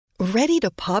Ready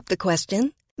to pop the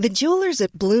question? The jewelers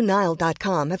at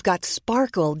BlueNile.com have got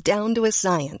sparkle down to a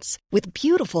science with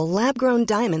beautiful lab-grown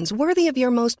diamonds worthy of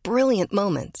your most brilliant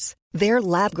moments. Their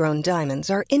lab-grown diamonds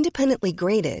are independently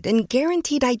graded and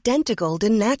guaranteed identical to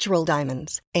natural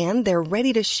diamonds, and they're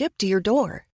ready to ship to your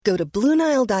door. Go to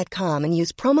BlueNile.com and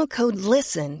use promo code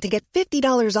LISTEN to get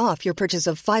 $50 off your purchase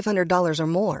of $500 or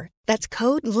more. That's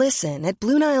code LISTEN at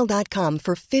BlueNile.com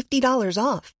for $50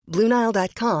 off.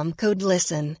 BlueNile.com, code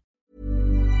LISTEN.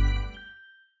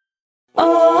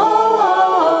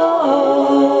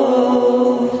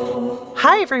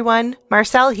 Hi everyone,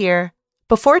 Marcel here.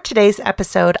 Before today's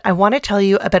episode, I want to tell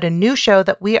you about a new show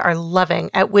that we are loving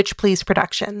at Which Please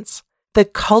Productions, the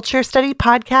Culture Study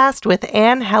Podcast with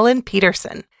Anne Helen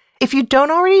Peterson. If you don't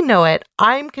already know it,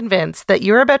 I'm convinced that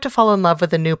you're about to fall in love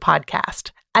with a new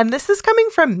podcast. And this is coming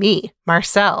from me,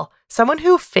 Marcel, someone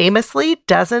who famously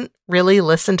doesn't really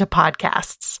listen to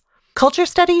podcasts. Culture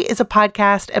Study is a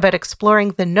podcast about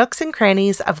exploring the nooks and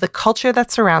crannies of the culture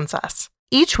that surrounds us.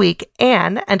 Each week,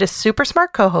 Anne and a super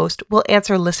smart co-host will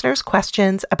answer listeners'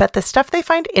 questions about the stuff they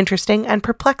find interesting and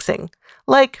perplexing.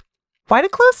 Like, why do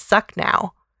clothes suck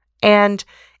now? And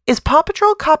is Paw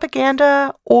Patrol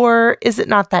propaganda, or is it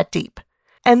not that deep?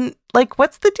 And,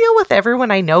 what's the deal with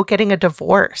everyone I know getting a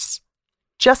divorce?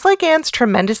 Just like Anne's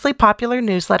tremendously popular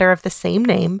newsletter of the same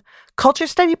name, Culture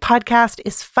Study Podcast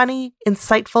is funny,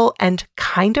 insightful, and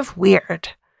kind of weird.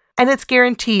 And it's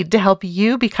guaranteed to help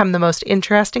you become the most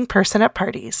interesting person at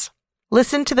parties.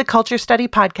 Listen to the Culture Study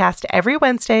Podcast every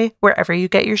Wednesday, wherever you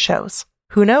get your shows.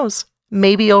 Who knows?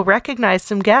 Maybe you'll recognize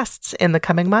some guests in the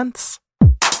coming months.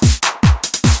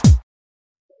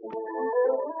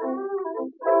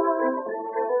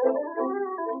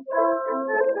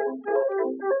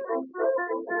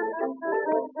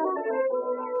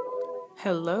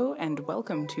 Hello and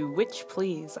welcome to Which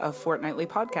Please, a fortnightly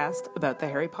podcast about the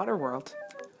Harry Potter world.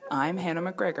 I'm Hannah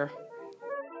McGregor.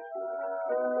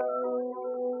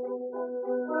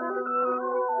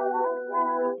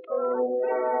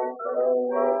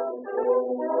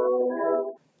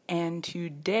 And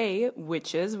today,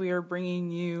 witches, we are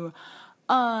bringing you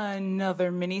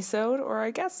another mini-sode, or I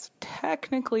guess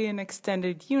technically an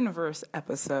extended universe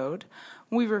episode.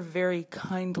 We were very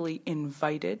kindly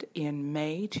invited in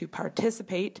May to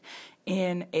participate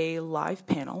in a live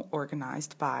panel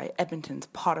organized by Edmonton's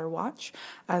Potter Watch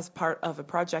as part of a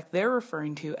project they're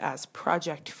referring to as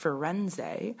Project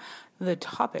Firenze. The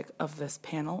topic of this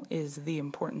panel is the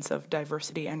importance of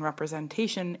diversity and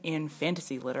representation in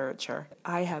fantasy literature.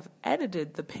 I have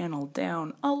edited the panel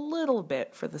down a little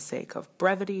bit for the sake of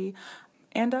brevity,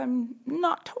 and I'm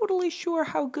not totally sure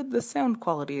how good the sound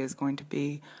quality is going to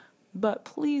be, but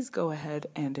please go ahead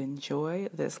and enjoy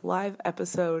this live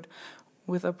episode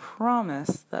with a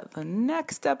promise that the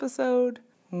next episode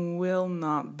will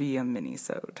not be a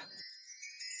mini-sode.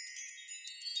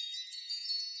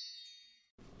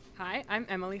 Hi, I'm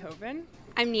Emily Hoven.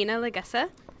 I'm Nina Lagessa.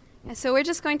 So we're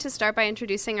just going to start by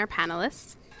introducing our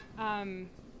panelists.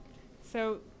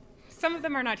 So some of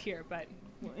them are not here, but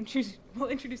we'll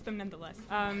introduce them nonetheless.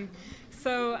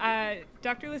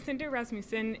 Dr. Lucinda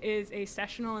Rasmussen is a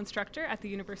sessional instructor at the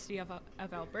University of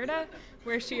Alberta,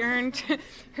 where she earned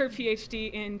her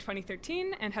PhD in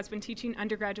 2013 and has been teaching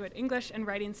undergraduate English and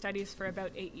writing studies for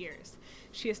about 8 years.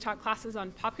 She has taught classes on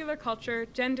popular culture,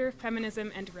 gender,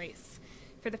 feminism, and race.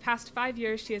 For the past 5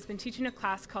 years, she has been teaching a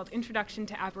class called Introduction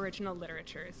to Aboriginal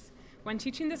Literatures. When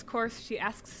teaching this course, she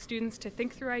asks students to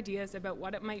think through ideas about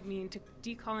what it might mean to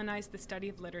decolonize the study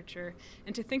of literature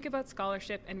and to think about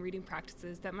scholarship and reading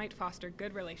practices that might foster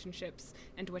good relationships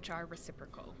and which are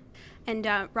reciprocal. And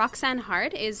Roxanne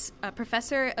Hard is a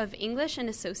professor of English and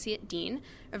Associate Dean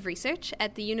of Research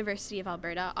at the University of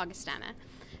Alberta, Augustana.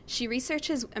 She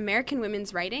researches American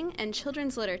women's writing and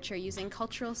children's literature using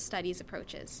cultural studies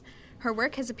approaches. Her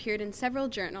work has appeared in several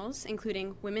journals,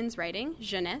 including Women's Writing,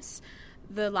 Jeunesse,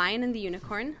 The Lion and the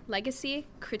Unicorn, Legacy,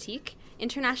 Critique,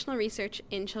 International Research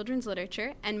in Children's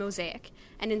Literature, and Mosaic,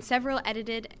 and in several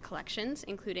edited collections,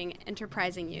 including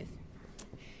Enterprising Youth.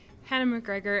 Hannah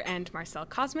McGregor and Marcel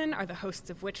Cosman are the hosts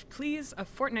of Which Please, a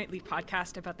fortnightly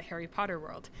podcast about the Harry Potter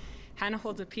world. Hannah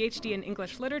holds a PhD in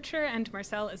English literature, and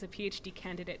Marcel is a PhD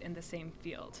candidate in the same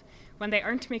field. When they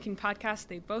aren't making podcasts,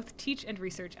 they both teach and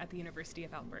research at the University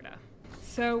of Alberta.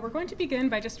 So we're going to begin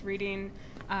by just reading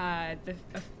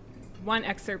one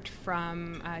excerpt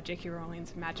from J.K.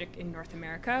 Rowling's Magic in North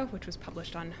America, which was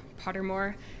published on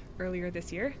Pottermore earlier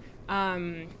this year.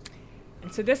 And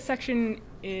so this section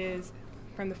is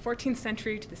from the 14th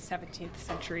century to the 17th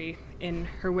century in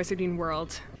her wizarding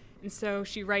world. And so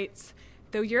she writes,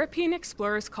 Though European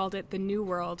explorers called it the New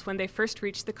World when they first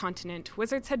reached the continent,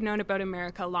 wizards had known about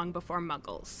America long before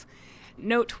Muggles.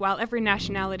 Note, while every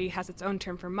nationality has its own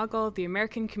term for Muggle, the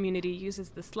American community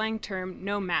uses the slang term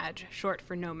no-mag, short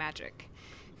for no magic.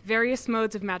 Various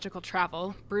modes of magical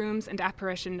travel, brooms and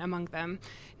apparition among them,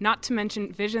 not to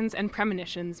mention visions and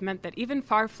premonitions, meant that even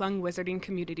far-flung wizarding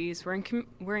communities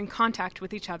were in contact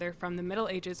with each other from the Middle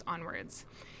Ages onwards.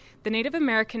 The Native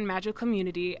American magical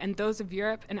community and those of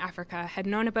Europe and Africa had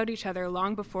known about each other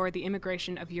long before the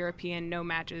immigration of European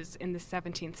no-mags in the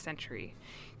 17th century.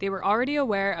 They were already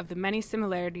aware of the many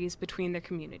similarities between their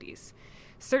communities.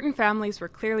 Certain families were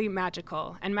clearly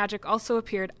magical, and magic also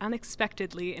appeared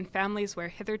unexpectedly in families where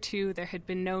hitherto there had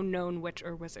been no known witch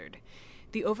or wizard.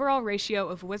 The overall ratio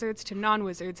of wizards to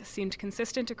non-wizards seemed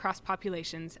consistent across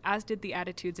populations, as did the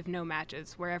attitudes of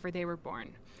no-mags wherever they were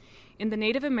born. In the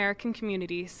Native American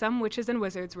community, some witches and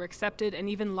wizards were accepted and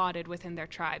even lauded within their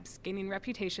tribes, gaining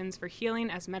reputations for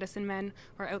healing as medicine men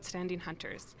or outstanding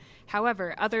hunters.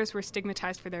 However, others were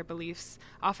stigmatized for their beliefs,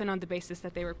 often on the basis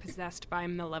that they were possessed by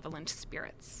malevolent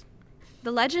spirits. The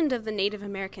legend of the Native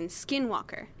American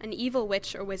skinwalker, an evil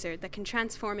witch or wizard that can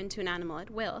transform into an animal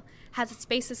at will, has its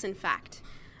basis in fact.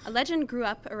 A legend grew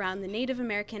up around the Native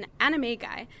American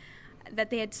animagi,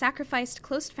 that they had sacrificed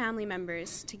close family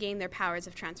members to gain their powers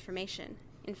of transformation.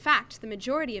 In fact, the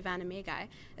majority of animagi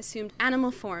assumed animal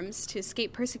forms to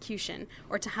escape persecution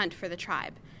or to hunt for the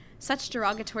tribe. Such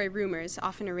derogatory rumors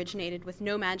often originated with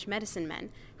no-mag medicine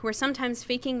men, who were sometimes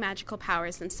faking magical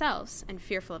powers themselves and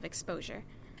fearful of exposure.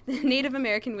 The Native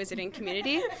American wizarding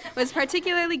community was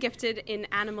particularly gifted in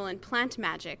animal and plant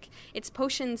magic, its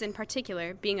potions in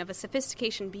particular being of a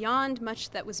sophistication beyond much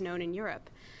that was known in Europe.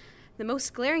 The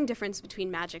most glaring difference between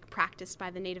magic practiced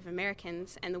by the Native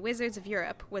Americans and the wizards of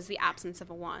Europe was the absence of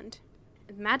a wand.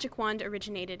 The magic wand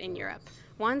originated in Europe.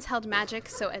 Wands held magic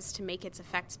so as to make its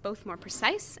effects both more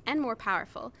precise and more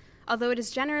powerful, although it is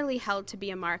generally held to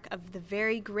be a mark of the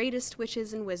very greatest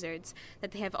witches and wizards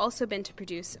that they have also been to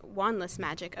produce wandless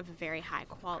magic of a very high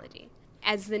quality.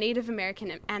 As the Native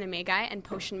American animagi and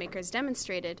potion makers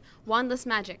demonstrated, wandless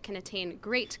magic can attain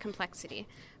great complexity,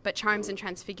 but charms and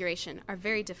transfiguration are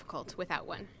very difficult without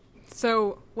one.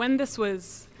 So when this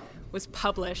was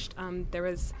published, there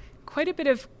was quite a bit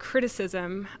of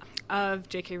criticism of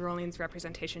J.K. Rowling's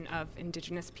representation of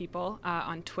Indigenous people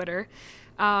on Twitter.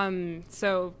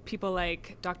 So people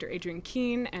like Dr. Adrienne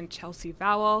Keene and Chelsea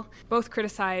Vowell both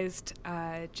criticized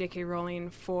J.K.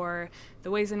 Rowling for the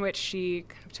ways in which she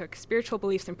took spiritual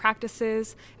beliefs and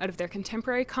practices out of their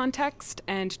contemporary context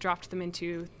and dropped them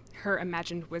into her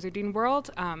imagined wizarding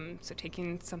world, so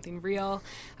taking something real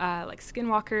like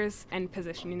skinwalkers and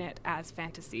positioning it as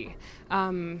fantasy.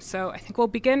 So I think we'll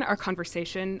begin our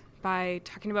conversation by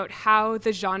talking about how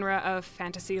the genre of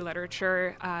fantasy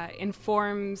literature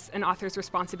informs an author's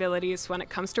responsibilities when it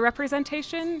comes to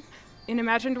representation in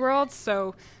imagined worlds.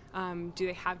 So do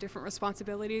they have different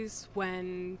responsibilities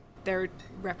when they're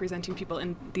representing people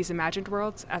in these imagined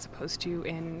worlds as opposed to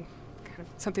in kind of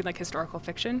something like historical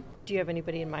fiction? Do you have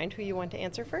anybody in mind who you want to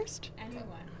answer first?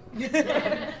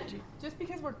 Anyone. Just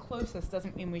because we're closest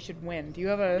doesn't mean we should win. Do you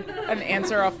have an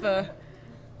answer off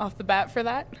the bat for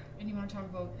that? And you want to talk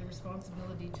about the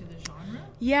responsibility to the genre?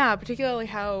 Yeah, particularly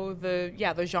how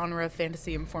the genre of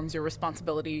fantasy informs your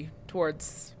responsibility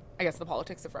towards, I guess, the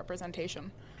politics of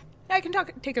representation. Yeah, I can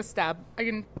take a stab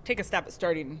at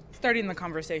starting the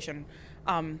conversation.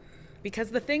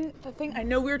 Because the thing, I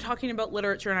know we were talking about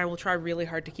literature, and I will try really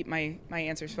hard to keep my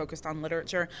answers focused on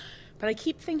literature, but I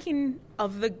keep thinking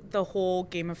of the whole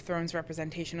Game of Thrones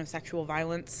representation of sexual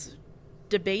violence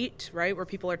debate, right, where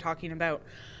people are talking about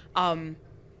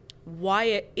why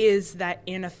it is that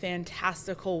in a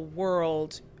fantastical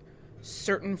world,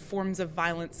 certain forms of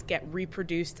violence get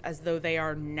reproduced as though they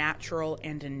are natural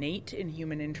and innate in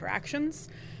human interactions.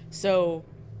 So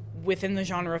within the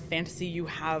genre of fantasy, you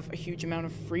have a huge amount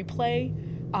of free play,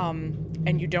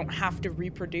 and you don't have to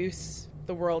reproduce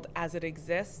the world as it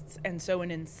exists. And so an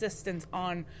insistence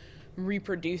on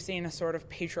reproducing a sort of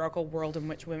patriarchal world in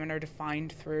which women are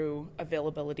defined through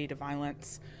availability to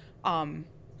violence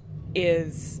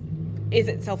is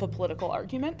itself a political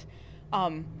argument.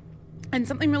 And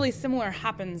something really similar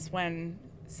happens when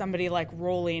somebody like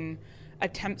Rowling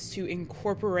attempts to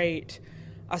incorporate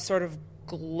a sort of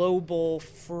global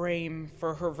frame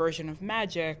for her version of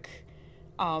magic,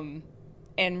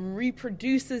 and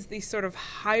reproduces these sort of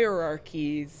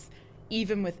hierarchies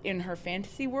even within her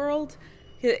fantasy world.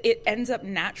 It ends up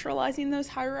naturalizing those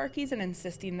hierarchies and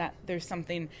insisting that there's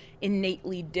something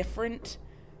innately different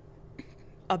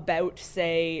about,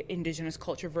 say, Indigenous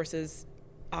culture versus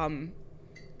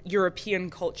European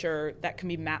culture that can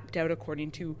be mapped out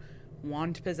according to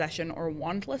wand possession or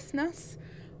wandlessness.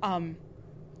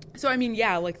 So, I mean,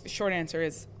 yeah, like the short answer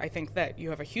is I think that you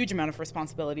have a huge amount of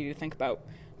responsibility to think about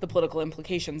the political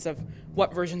implications of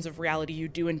what versions of reality you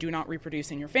do and do not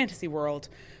reproduce in your fantasy world.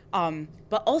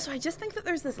 But also, I just think that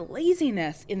there's this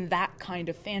laziness in that kind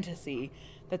of fantasy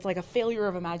that's like a failure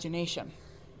of imagination,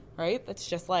 right? That's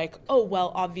just like, oh,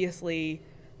 well, obviously,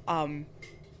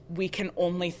 we can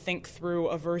only think through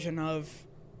a version of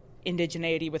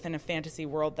indigeneity within a fantasy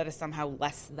world that is somehow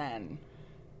less than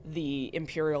the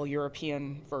imperial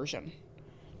European version.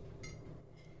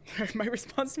 My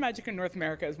response to Magic in North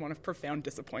America is one of profound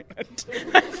disappointment.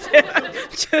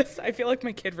 I feel like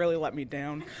my kid really let me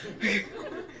down.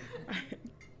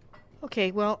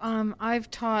 Okay, well,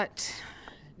 I've taught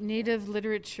Native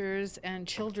literatures and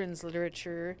children's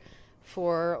literature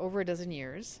for over a dozen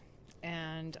years,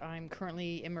 and I'm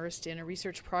currently immersed in a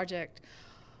research project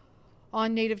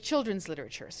on Native children's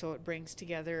literature. So it brings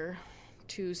together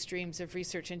two streams of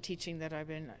research and teaching that I've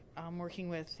been working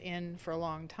with for a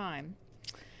long time.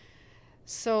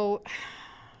 So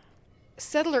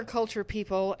settler culture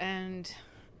people and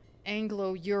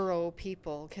Anglo-Euro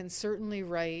people can certainly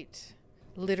write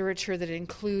literature that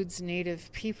includes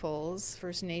Native peoples,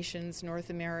 First Nations, North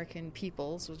American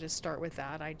peoples. We'll just start with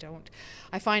that.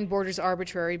 I find borders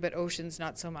arbitrary, but oceans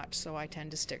not so much, so I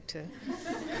tend to stick to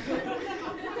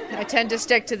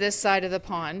this side of the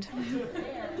pond.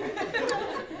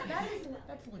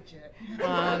 That's legit.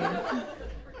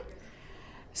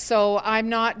 So I'm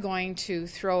not going to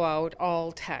throw out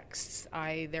all texts.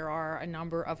 There are a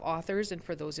number of authors, and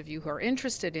for those of you who are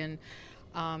interested in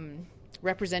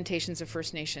representations of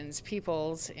First Nations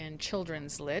peoples in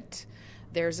children's lit,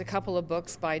 there's a couple of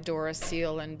books by Dora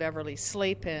Seal and Beverly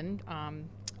Slapin,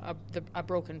 A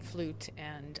Broken Flute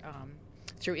and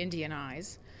Through Indian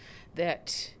Eyes,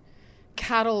 that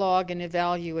catalog and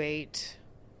evaluate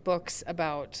books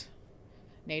about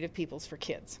Native peoples for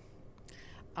kids.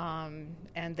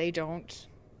 And they don't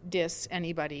diss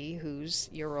anybody who's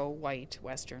Euro, white,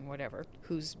 Western, whatever,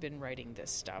 who's been writing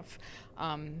this stuff.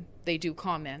 They do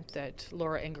comment that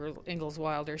Laura Ingalls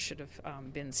Wilder should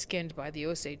have been skinned by the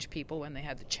Osage people when they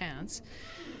had the chance.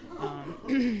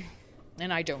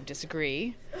 And I don't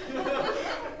disagree.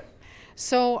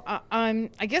 So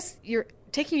I guess you're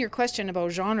taking your question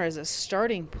about genre as a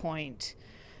starting point.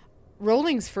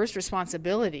 Rowling's first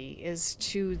responsibility is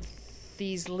to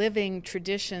these living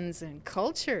traditions and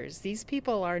cultures. These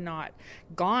people are not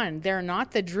gone. They're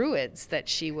not the druids that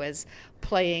she was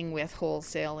playing with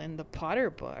wholesale in the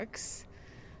Potter books.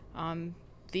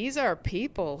 These are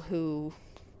people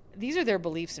these are their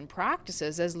beliefs and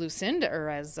practices, as Lucinda, or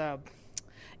as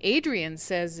Adrian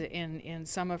says in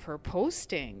some of her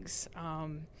postings.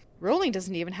 Rowling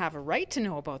doesn't even have a right to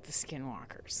know about the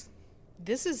Skinwalkers.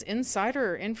 This is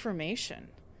insider information.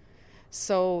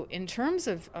 So in terms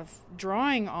of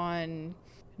drawing on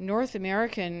North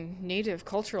American Native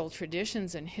cultural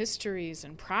traditions and histories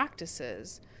and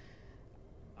practices,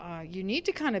 you need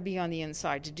to kind of be on the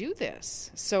inside to do this.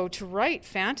 So to write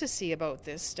fantasy about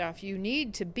this stuff, you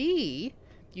need to be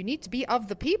of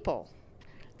the people.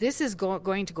 This is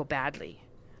going to go badly.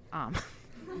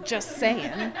 Just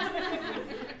saying.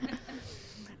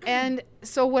 And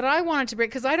so what I wanted to bring,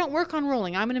 because I don't work on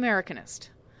Rowling, I'm an Americanist.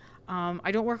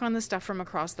 I don't work on the stuff from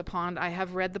across the pond. I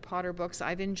have read the Potter books.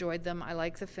 I've enjoyed them. I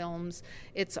like the films.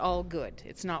 It's all good.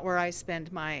 It's not where I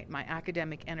spend my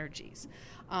academic energies.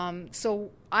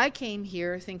 So I came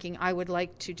here thinking I would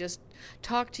like to just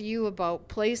talk to you about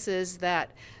places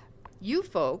that you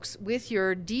folks, with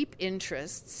your deep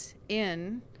interests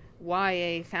in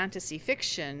YA fantasy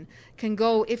fiction, can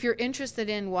go if you're interested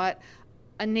in what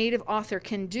a Native author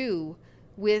can do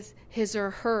with his or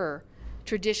her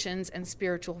traditions and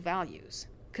spiritual values,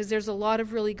 because there's a lot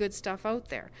of really good stuff out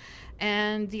there.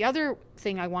 And the other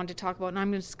thing I wanted to talk about, and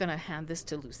I'm just going to hand this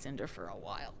to Lucinda for a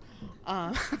while,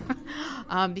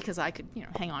 because I could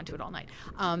hang on to it all night.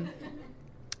 And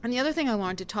the other thing I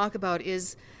wanted to talk about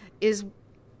is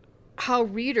how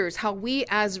we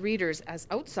as readers, as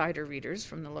outsider readers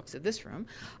from the looks of this room,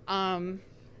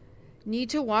 need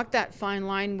to walk that fine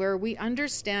line where we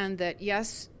understand that,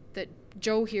 yes, that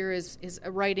Jo here is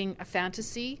writing a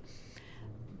fantasy,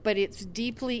 but it's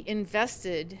deeply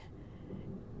invested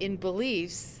in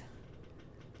beliefs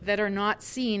that are not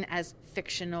seen as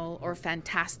fictional or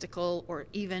fantastical or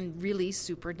even really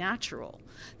supernatural.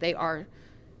 They are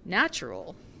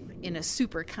natural in a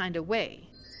super kind of way.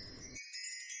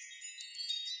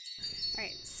 All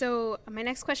right, so my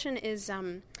next question is,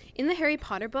 in the Harry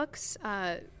Potter books,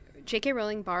 J.K.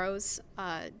 Rowling borrows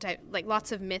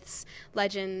lots of myths,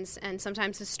 legends, and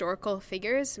sometimes historical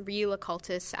figures, real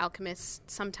occultists, alchemists,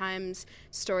 sometimes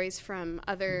stories from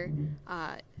other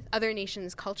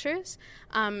nations' cultures.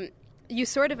 You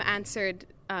sort of answered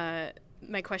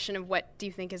my question of what do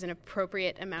you think is an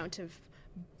appropriate amount of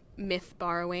myth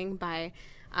borrowing by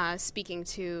speaking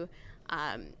to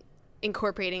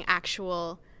incorporating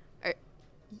actual or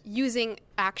using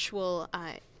actual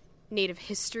Native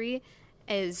history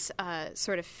as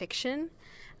sort of fiction.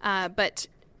 But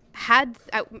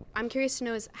I'm curious to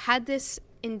know had this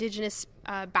Indigenous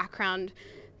background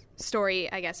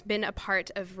story, I guess, been a part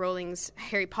of Rowling's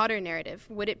Harry Potter narrative,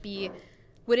 would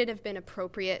it have been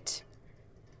appropriate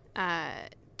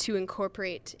to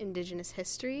incorporate Indigenous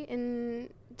history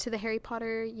into the Harry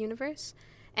Potter universe?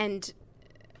 And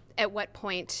at what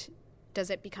point does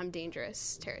it become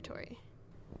dangerous territory?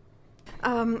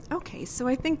 Okay, so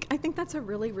I think that's a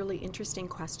really, really interesting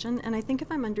question, and I think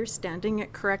if I'm understanding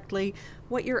it correctly,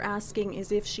 what you're asking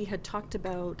is if she had talked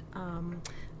about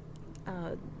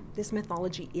this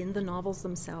mythology in the novels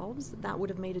themselves, that would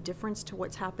have made a difference to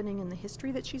what's happening in the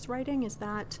history that she's writing. Is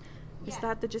that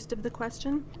the gist of the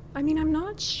question? I mean, I'm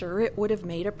not sure it would have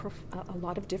made a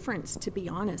lot of difference, to be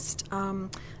honest.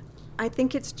 I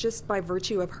think it's just by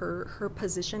virtue of her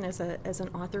position as an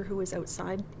author who is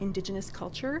outside Indigenous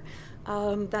culture,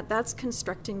 that's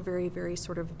constructing very, very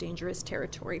sort of dangerous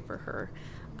territory for her.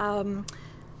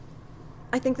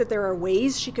 I think that there are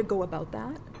ways she could go about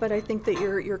that, but I think that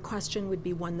your question would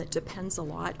be one that depends a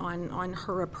lot on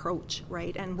her approach,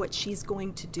 right, and what she's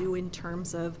going to do in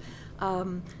terms of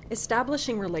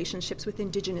establishing relationships with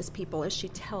Indigenous people as she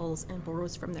tells and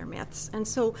borrows from their myths. And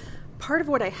so part of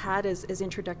what I had as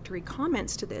introductory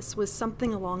comments to this was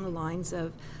something along the lines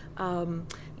of,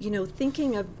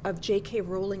 thinking of J.K.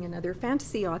 Rowling and other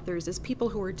fantasy authors as people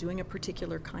who are doing a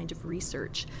particular kind of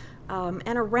research.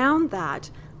 And around that,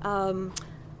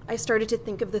 I started to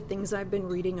think of the things I've been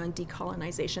reading on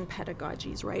decolonization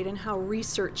pedagogies, right, and how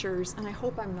researchers, and I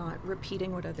hope I'm not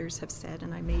repeating what others have said,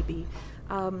 and I may be,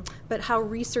 but how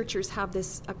researchers have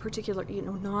this particular,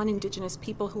 non-Indigenous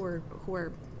people who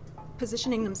are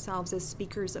positioning themselves as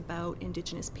speakers about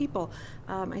Indigenous people.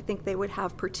 I think they would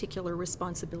have particular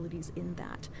responsibilities in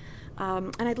that.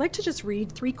 And I'd like to just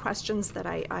read 3 questions that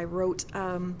I wrote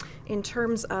in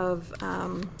terms of,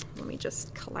 let me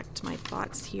just collect my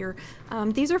thoughts here.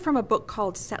 These are from a book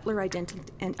called Settler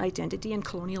Identity and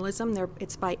Colonialism.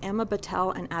 It's by Emma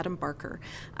Battelle and Adam Barker.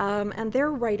 And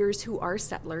they're writers who are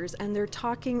settlers, and they're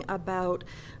talking about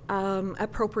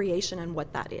appropriation and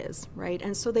what that is, right?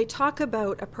 And so they talk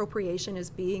about appropriation as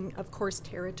being, of course,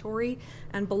 territory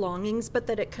and belongings, but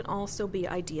that it can also be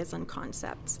ideas and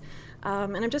concepts.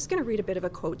 And I'm just going to read a bit of a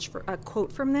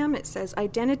quote from them. It says,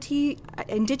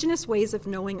 Indigenous ways of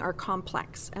knowing are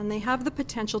complex, and they have the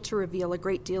potential to reveal a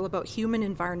great deal about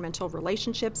human-environmental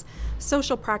relationships,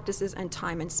 social practices, and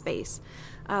time and space.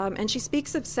 And she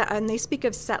speaks of, and they speak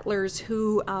of settlers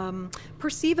who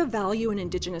perceive a value in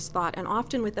Indigenous thought, and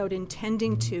often without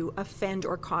intending to offend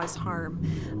or cause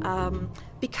harm,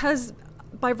 because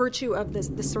by virtue of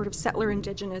this sort of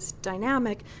settler-Indigenous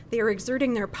dynamic, they are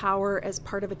exerting their power as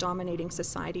part of a dominating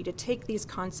society to take these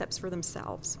concepts for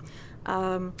themselves.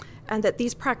 And that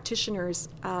these practitioners,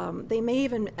 they may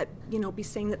even, be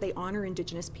saying that they honor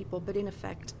Indigenous people, but in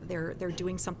effect, they're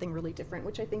doing something really different,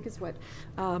 which I think is what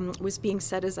was being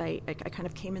said as I kind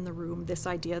of came in the room, this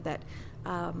idea that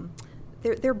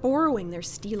they're borrowing, they're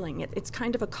stealing. It's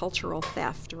kind of a cultural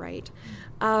theft, right?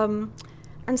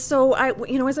 And so,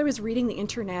 as I was reading the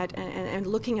internet and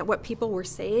looking at what people were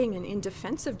saying in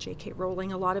defense of J.K.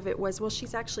 Rowling, a lot of it was, well,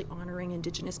 she's actually honoring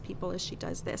Indigenous people as she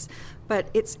does this.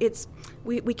 But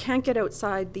we can't get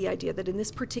outside the idea that in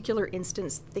this particular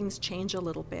instance, things change a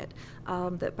little bit,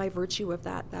 that by virtue of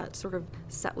that sort of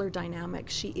settler dynamic,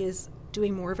 she is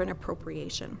doing more of an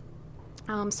appropriation.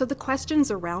 So the questions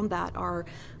around that are,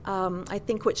 I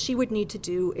think what she would need to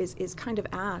do is kind of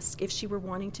ask, if she were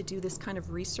wanting to do this kind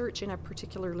of research in a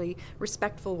particularly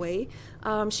respectful way,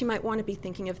 she might want to be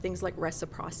thinking of things like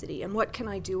reciprocity, and what can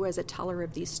I do as a teller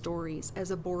of these stories,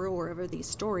 as a borrower of these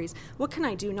stories? What can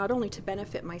I do not only to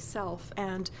benefit myself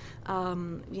and,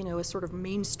 a sort of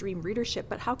mainstream readership,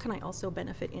 but how can I also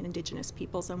benefit Indigenous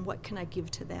peoples, and what can I give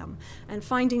to them? And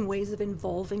finding ways of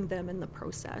involving them in the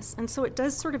process. And so it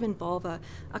does sort of involve a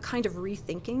kind of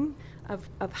rethinking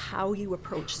of how you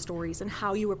approach stories and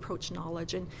how you approach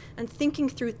knowledge, and thinking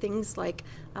through things like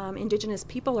Indigenous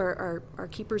people are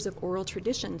keepers of oral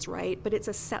traditions, right? But it's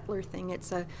a settler thing.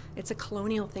 It's a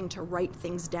colonial thing to write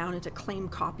things down and to claim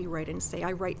copyright and say,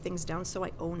 I write things down so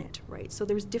I own it, right? So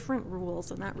there's different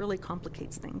rules, and that really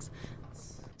complicates things.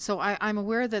 So I'm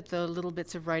aware that the little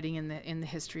bits of writing in the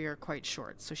history are quite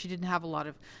short. So she didn't have a lot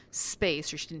of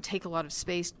space, or she didn't take a lot of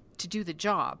space to do the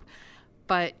job.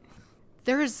 But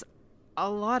there's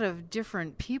a lot of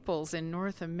different peoples in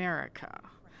North America.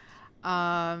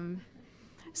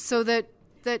 So that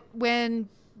when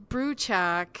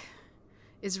Bruchac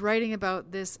is writing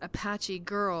about this Apache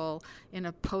girl in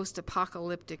a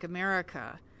post-apocalyptic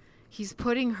America, he's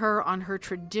putting her on her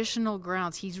traditional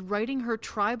grounds. He's writing her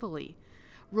tribally.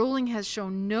 Rowling has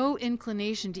shown no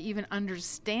inclination to even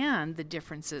understand the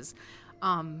differences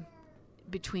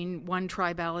between one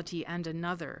tribality and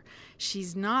another.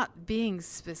 She's not being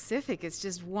specific. It's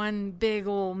just one big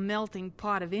old melting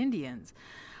pot of Indians.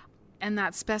 And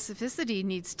that specificity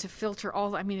needs to filter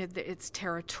all. I mean, it's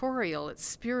territorial, it's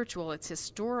spiritual, it's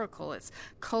historical, it's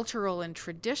cultural and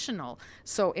traditional.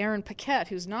 So Aaron Paquette,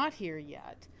 who's not here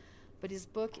yet, but his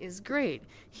book is great.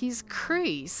 He's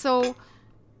Cree. So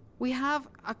we have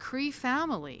a Cree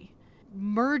family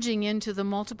merging into the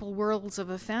multiple worlds of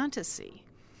a fantasy.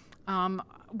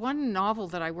 One novel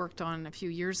that I worked on a few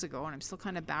years ago, and I'm still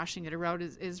kind of bashing it around,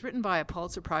 is written by a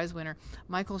Pulitzer Prize winner,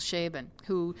 Michael Chabon,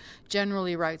 who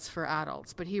generally writes for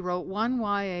adults. But he wrote one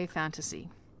YA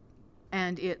fantasy,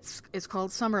 and it's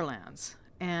called Summerlands.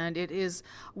 And it is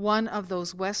one of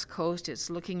those West Coast, it's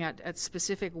looking at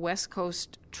specific West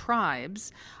Coast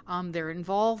tribes, their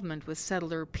involvement with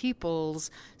settler peoples,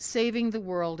 saving the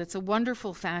world. It's a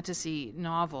wonderful fantasy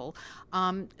novel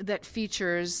that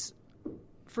features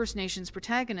First Nations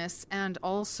protagonists and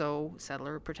also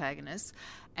settler protagonists,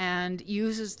 and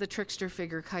uses the trickster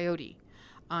figure Coyote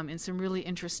in some really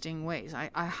interesting ways.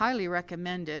 I highly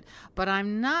recommend it, but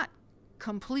I'm not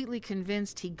completely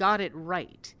convinced he got it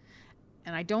right.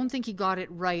 And I don't think he got it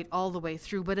right all the way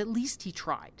through, but at least he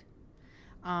tried.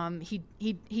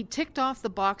 He ticked off the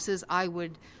boxes I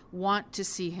would want to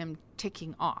see him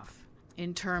ticking off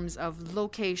in terms of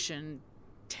location,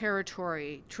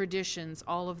 territory, traditions,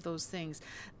 all of those things.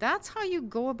 That's how you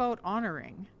go about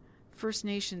honoring First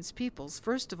Nations peoples.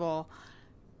 First of all,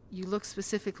 you look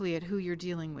specifically at who you're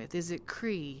dealing with. Is it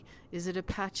Cree? Is it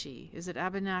Apache? Is it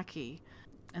Abenaki?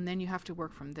 And then you have to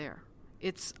work from there.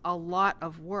 It's a lot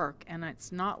of work, and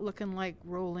it's not looking like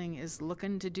Rowling is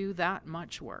looking to do that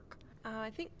much work. I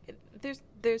think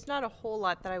there's not a whole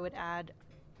lot that I would add.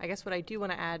 I guess what I do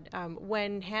want to add,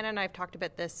 when Hannah and I have talked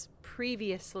about this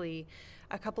previously,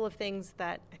 a couple of things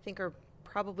that I think are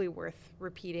probably worth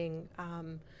repeating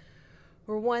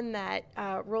were one that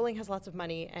Rowling has lots of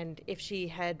money, and if she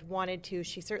had wanted to,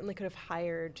 she certainly could have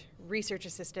hired research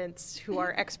assistants who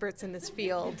are experts in this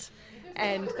field,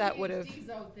 and that would have...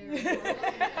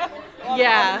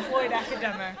 Yeah. Employed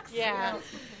academics. Yeah.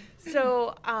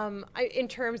 So, in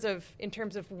terms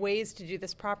of ways to do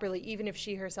this properly, even if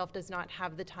she herself does not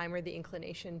have the time or the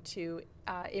inclination to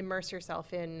immerse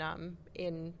herself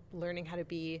in learning how to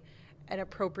be an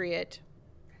appropriate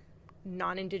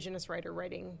non-Indigenous writer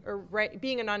writing, or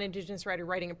being a non-Indigenous writer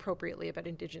writing appropriately about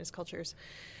Indigenous cultures.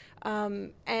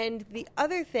 And the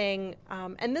other thing,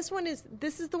 and this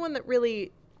is the one that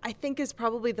really I think is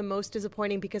probably the most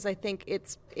disappointing, because I think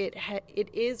it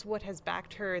is what has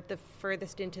backed her the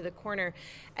furthest into the corner,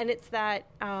 and it's that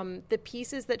the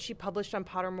pieces that she published on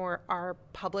Pottermore are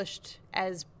published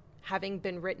as having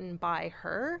been written by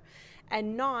her,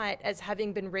 and not as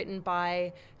having been written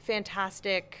by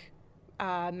fantastic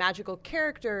magical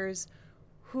characters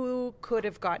who could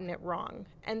have gotten it wrong.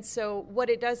 And so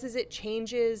what it does is it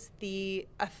changes the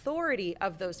authority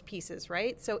of those pieces,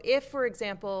 right? So if, for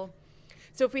example,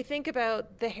 if we think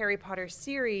about the Harry Potter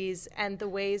series and the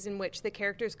ways in which the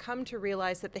characters come to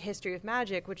realize that the history of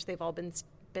magic, which they've all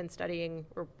been studying,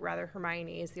 or rather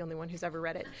Hermione is the only one who's ever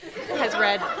read it, has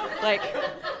read like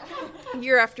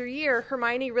year after year,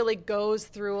 Hermione really goes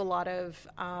through a lot of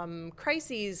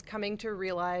crises coming to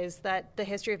realize that the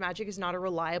history of magic is not a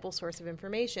reliable source of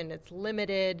information. It's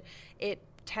limited. It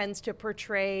tends to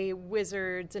portray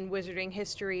wizards and wizarding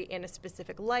history in a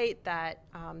specific light that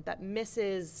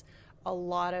misses a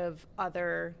lot of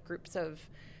other groups of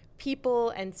people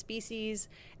and species.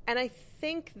 And I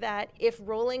think that if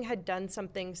Rowling had done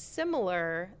something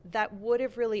similar, that would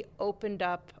have really opened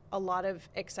up a lot of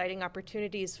exciting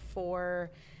opportunities for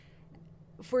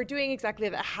doing exactly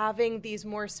that, having these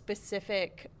more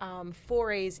specific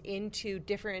forays into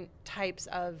different types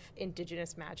of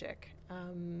Indigenous magic.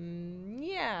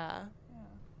 Yeah,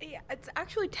 it's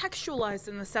actually textualized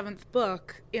in the 7th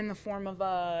book in the form of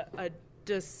a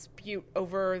dispute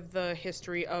over the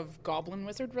history of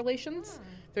goblin-wizard relations.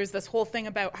 There's this whole thing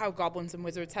about how goblins and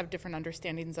wizards have different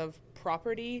understandings of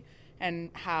property,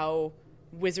 and how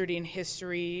wizarding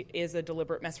history is a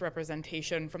deliberate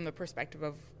misrepresentation from the perspective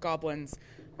of goblins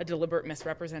a deliberate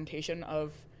misrepresentation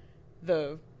of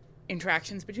the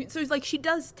interactions between. So it's like she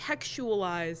does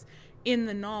textualize in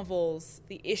the novels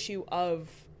the issue of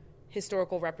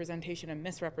historical representation and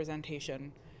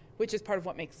misrepresentation, which is part of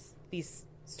what makes these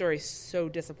stories so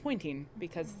disappointing,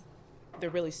 because they're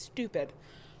really stupid.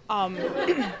 What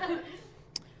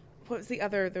was the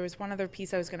other? There was one other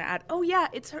piece I was going to add. Oh yeah,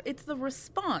 it's the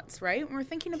response, right? When we're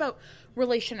thinking about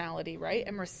relationality, right,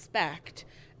 and respect,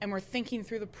 and we're thinking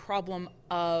through the problem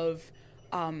of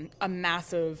a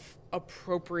massive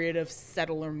appropriative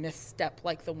settler misstep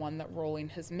like the one that Rowling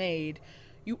has made,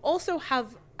 you also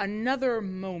have another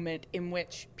moment in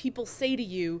which people say to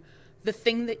you, the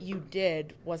thing that you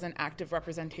did was an act of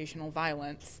representational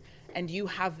violence, and you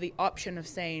have the option of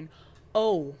saying,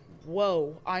 oh,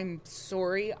 whoa, I'm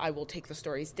sorry, I will take the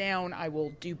stories down, I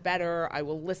will do better, I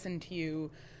will listen to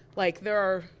you. Like,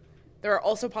 there are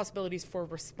also possibilities for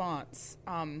response.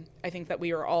 I think that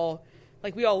we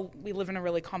live in a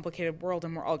really complicated world,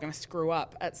 and we're all going to screw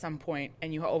up at some point,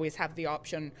 and you always have the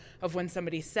option of when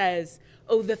somebody says,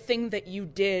 oh, the thing that you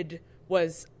did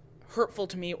was hurtful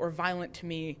to me or violent to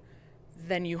me,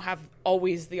 then you have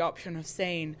always the option of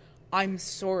saying, I'm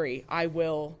sorry, I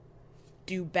will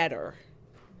do better.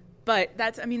 But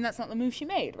that's not the move she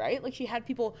made, right? Like, she had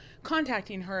people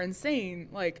contacting her and saying,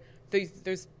 like,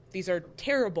 these are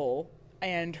terrible,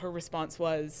 and her response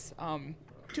was,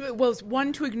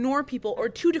 one, to ignore people, or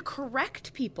two, to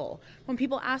correct people. When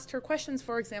people asked her questions,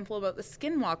 for example, about the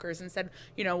skinwalkers, and said,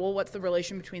 well, what's the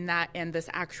relation between that and this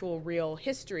actual real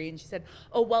history? And she said,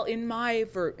 oh, well, in my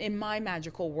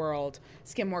magical world,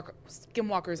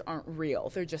 skinwalkers aren't real.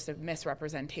 They're just a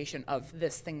misrepresentation of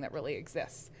this thing that really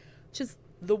exists, which is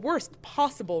the worst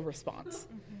possible response.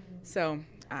 So,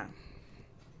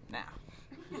 nah.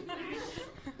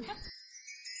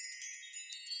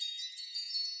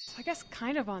 So I guess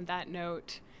kind of on that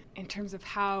note, in terms of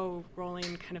how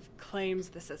Rowling kind of claims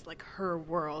this as like her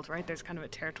world, right? There's kind of a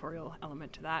territorial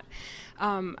element to that.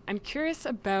 I'm curious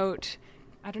about,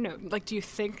 I don't know, like, do you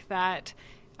think that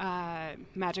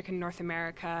magic in North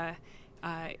America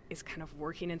is kind of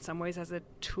working in some ways as a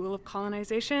tool of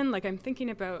colonization? Like, I'm thinking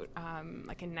about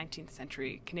like in 19th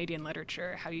century Canadian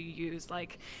literature, how you use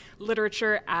like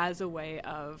literature as a way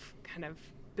of kind of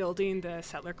building the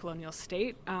settler colonial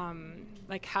state.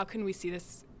 Like, how can we see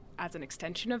this as an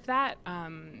extension of that?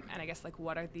 And I guess, like,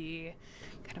 what are the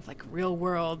kind of like real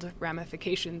world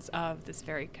ramifications of this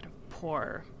very kind of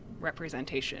poor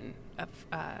representation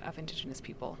of Indigenous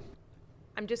people?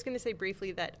 I'm just going to say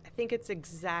briefly that I think it's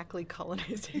exactly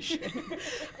colonization.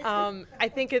 I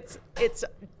think it's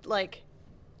like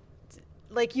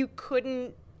you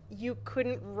couldn't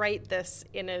write this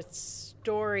in a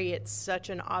story. It's such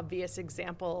an obvious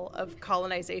example of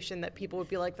colonization that people would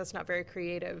be like, that's not very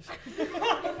creative.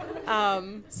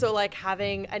 So like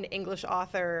having an English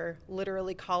author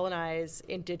literally colonize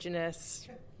Indigenous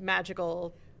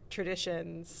magical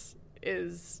traditions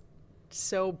is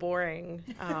so boring.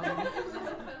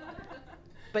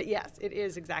 But yes, it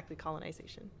is exactly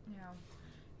colonization.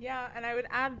 Yeah, and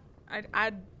I'd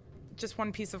add just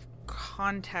one piece of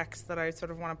context that I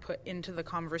sort of want to put into the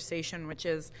conversation, which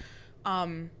is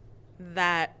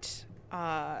that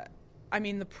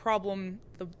the problem,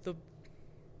 the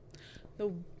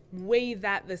way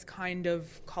that this kind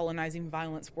of colonizing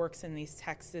violence works in these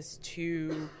texts is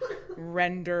to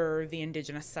render the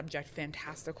Indigenous subject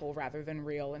fantastical rather than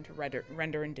real, and to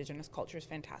render Indigenous cultures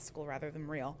fantastical rather than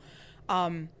real.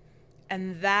 And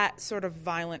that sort of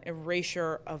violent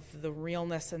erasure of the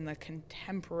realness and the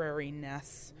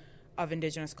contemporariness of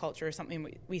Indigenous culture is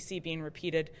something we see being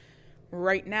repeated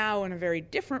right now in a very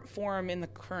different form in the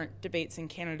current debates in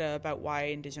Canada about why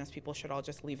Indigenous people should all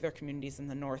just leave their communities in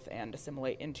the north and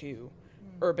assimilate into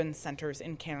urban centers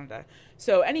in Canada.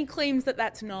 So any claims that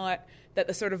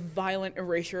the sort of violent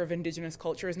erasure of Indigenous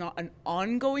culture is not an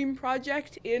ongoing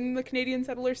project in the Canadian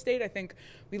settler state, I think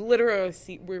we're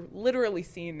literally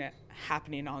seeing it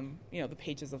happening on the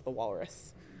pages of The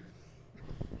Walrus.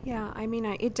 Yeah,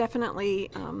 it definitely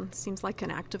seems like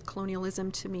an act of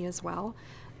colonialism to me as well.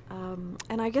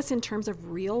 And I guess in terms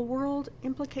of real world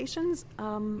implications... you're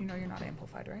not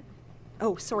amplified, right?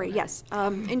 Oh, sorry, yes.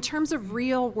 In terms of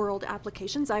real world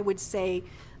applications, I would say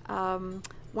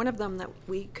one of them that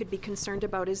we could be concerned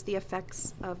about is the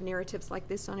effects of narratives like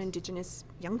this on Indigenous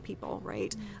young people,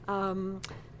 right? And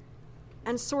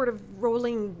sort of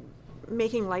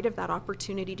making light of that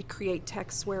opportunity to create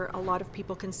texts where a lot of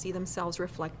people can see themselves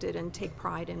reflected and take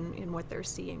pride in what they're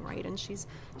seeing, right? And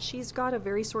she's got a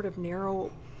very sort of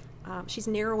narrow... she's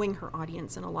narrowing her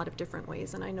audience in a lot of different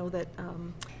ways, and I know that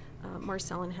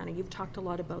Marcel and Hannah, you've talked a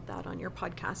lot about that on your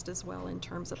podcast as well in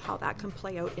terms of how that can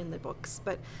play out in the books.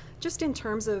 But just in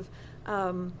terms of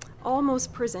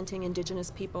almost presenting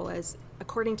Indigenous people as,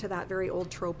 according to that very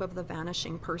old trope of the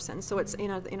vanishing person. So it's,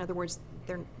 in other words,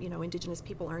 they're, Indigenous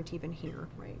people aren't even here,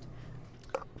 right?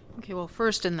 Okay, well,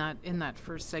 first in that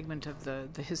first segment of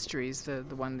the histories, the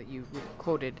one that you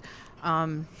quoted,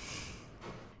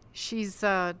 she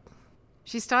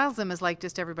styles them as like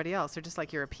just everybody else. They're just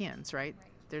like Europeans, right?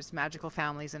 There's magical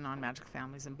families and non-magical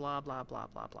families and blah, blah, blah,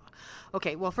 blah, blah.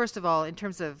 Okay, well, first of all, in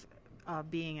terms of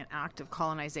being an act of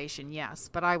colonization, yes,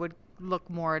 but I would look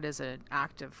more at it as an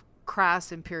act of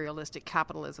crass imperialistic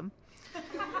capitalism.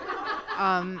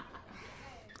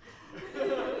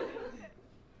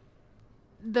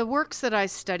 The works that I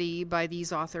study by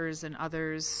these authors and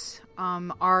others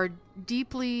are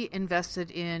deeply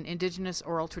invested in Indigenous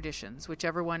oral traditions,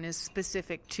 whichever one is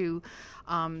specific to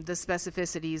the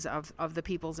specificities of the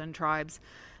peoples and tribes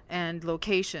and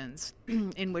locations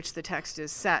in which the text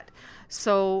is set.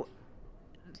 So,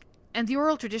 and the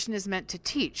oral tradition is meant to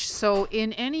teach. So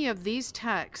in any of these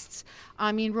texts,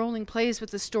 Rowling plays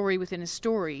with the story within a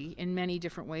story in many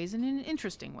different ways and in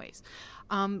interesting ways.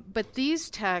 But these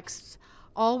texts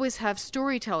always have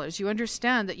storytellers. You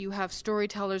understand that you have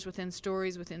storytellers within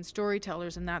stories within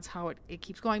storytellers, and that's how it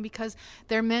keeps going, because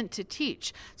they're meant to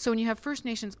teach. So when you have First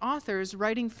Nations authors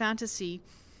writing fantasy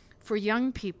for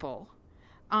young people,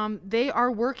 they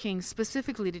are working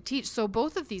specifically to teach. So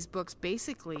both of these books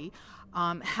basically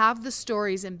have the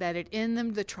stories embedded in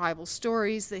them, the tribal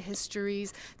stories, the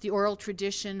histories, the oral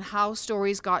tradition, how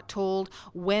stories got told,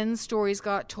 when stories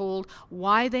got told,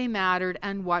 why they mattered,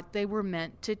 and what they were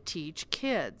meant to teach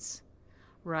kids,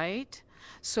 right?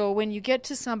 So when you get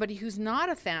to somebody who's not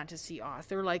a fantasy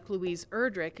author, like Louise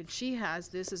Erdrich, and she has,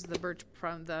 this is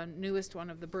from the newest one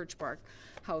of the Birchbark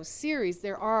House series,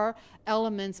 there are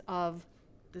elements of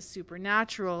the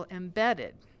supernatural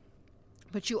embedded.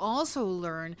 But you also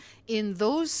learn in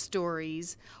those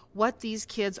stories what these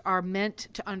kids are meant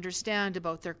to understand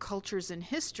about their cultures and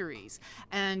histories.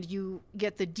 And you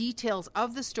get the details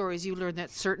of the stories. You learn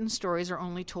that certain stories are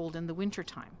only told in the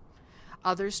wintertime.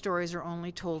 Other stories are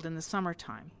only told in the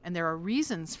summertime. And there are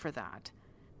reasons for that.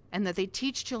 And that they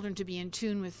teach children to be in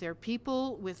tune with their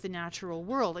people, with the natural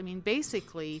world.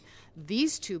 Basically,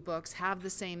 these two books have the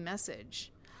same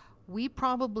message. We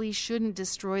probably shouldn't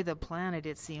destroy the planet.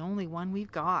 It's the only one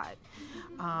we've got.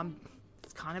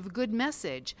 It's kind of a good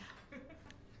message.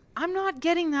 I'm not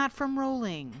getting that from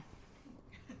Rowling.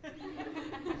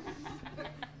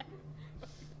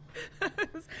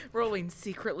 Rowling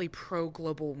secretly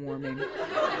pro-global warming.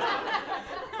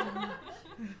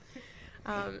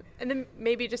 And then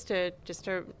maybe just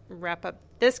to wrap up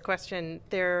this question,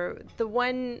 the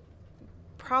one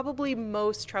probably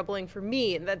most troubling for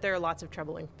me, and that there are lots of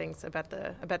troubling things about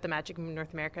the Magic of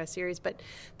North America series, but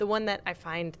the one that I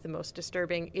find the most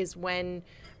disturbing is when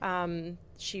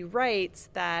she writes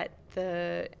that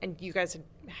and you guys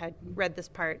had read this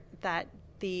part, that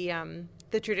the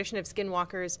tradition of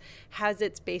skinwalkers has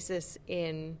its basis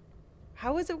in,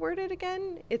 how is it worded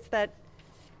again? It's that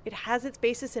it has its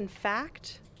basis in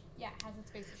fact? Yeah, it has its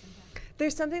basis in fact.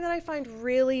 There's something that I find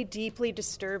really deeply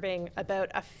disturbing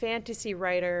about a fantasy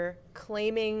writer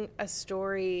claiming a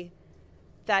story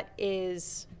that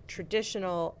is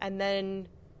traditional and then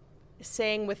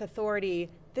saying with authority,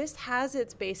 this has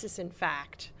its basis in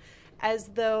fact, as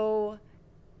though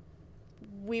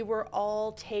we were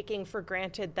all taking for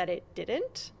granted that it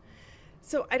didn't.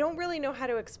 So I don't really know how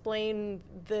to explain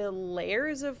the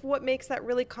layers of what makes that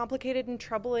really complicated and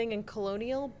troubling and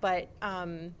colonial, but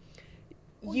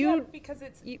because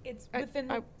it's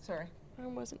within sorry. I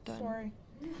wasn't done. Sorry.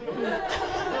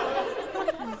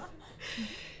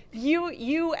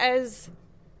 You as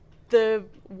the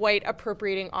white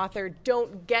appropriating author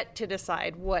don't get to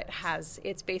decide what has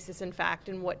its basis in fact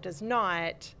and what does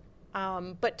not,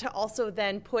 but to also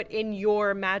then put in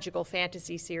your magical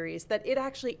fantasy series that it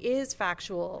actually is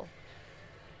factual.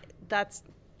 That's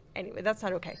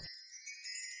not okay.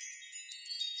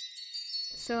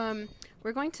 So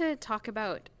we're going to talk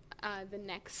about the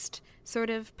next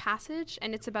sort of passage,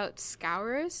 and it's about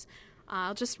scourers.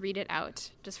 I'll just read it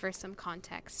out, just for some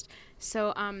context.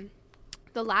 So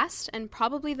the last and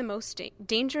probably the most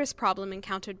dangerous problem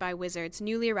encountered by wizards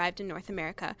newly arrived in North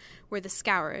America were the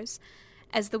scourers.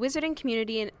 As the wizarding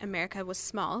community in America was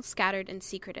small, scattered, and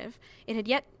secretive,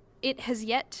 it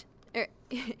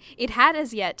had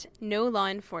as yet no law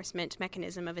enforcement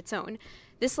mechanism of its own.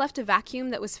 This left a vacuum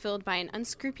that was filled by an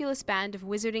unscrupulous band of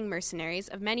wizarding mercenaries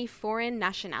of many foreign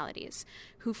nationalities,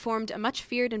 who formed a much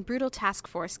feared and brutal task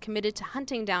force committed to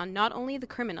hunting down not only the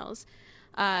criminals,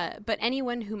 but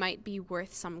anyone who might be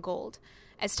worth some gold.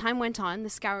 As time went on, the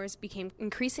Scourers became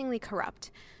increasingly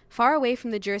corrupt. Far away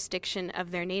from the jurisdiction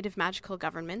of their native magical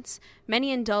governments,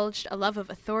 many indulged a love of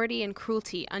authority and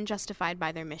cruelty unjustified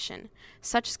by their mission.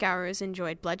 Such Scourers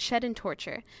enjoyed bloodshed and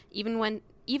torture, even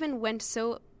went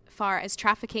so far as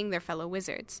trafficking their fellow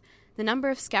wizards. The number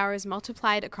of Scourers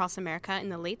multiplied across America in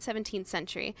the late 17th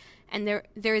century, and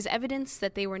there is evidence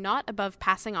that they were not above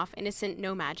passing off innocent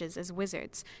no-mages as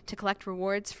wizards to collect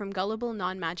rewards from gullible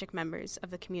non-magic members of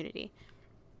the community.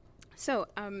 So,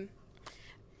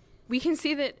 we can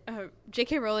see that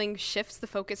J.K. Rowling shifts the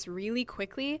focus really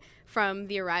quickly from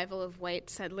the arrival of white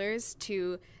settlers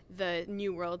to the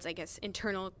New World's, I guess,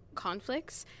 internal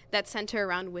conflicts that center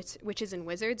around witches and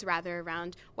wizards rather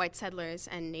around white settlers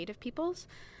and native peoples.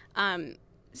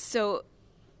 So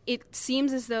it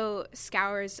seems as though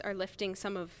Scourers are lifting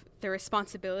some of the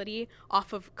responsibility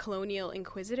off of colonial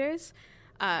inquisitors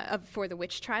for the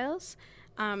witch trials.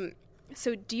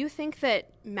 So do you think that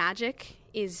magic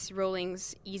is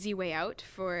Rowling's easy way out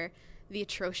for the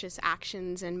atrocious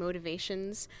actions and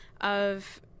motivations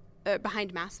of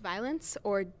behind mass violence,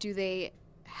 or do they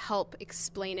help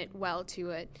explain it well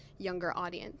to a younger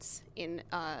audience in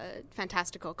a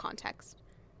fantastical context?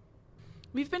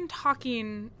 We've been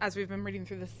talking, as we've been reading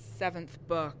through the 7th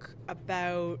book,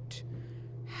 about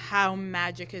how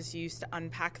magic is used to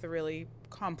unpack the really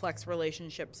complex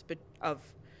relationships of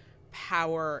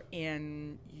power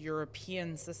in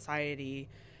European society,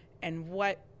 and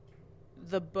what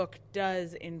the book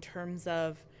does in terms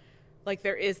of, like,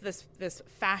 there is this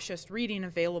fascist reading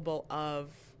available of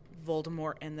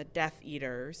Voldemort and the Death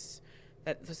Eaters,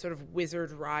 that the sort of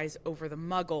wizard rise over the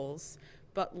Muggles,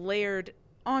 but layered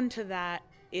onto that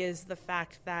is the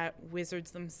fact that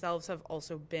wizards themselves have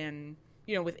also been,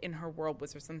 within her world,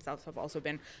 wizards themselves have also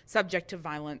been subject to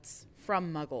violence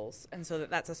from Muggles. And so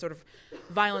that's a sort of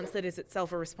violence that is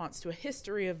itself a response to a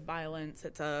history of violence.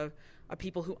 It's a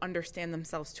people who understand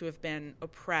themselves to have been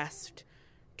oppressed,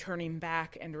 turning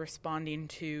back and responding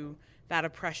to that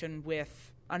oppression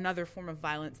with another form of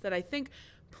violence that I think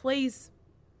plays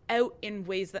out in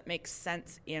ways that make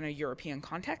sense in a European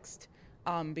context,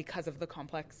 because of the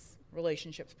complex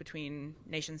relationships between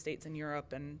nation states in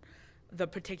Europe and the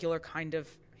particular kind of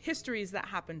histories that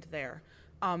happened there.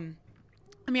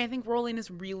 I think Rowling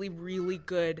is really, really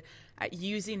good at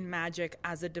using magic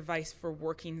as a device for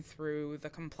working through the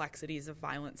complexities of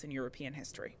violence in European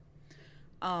history.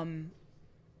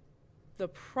 The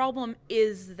problem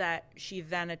is that she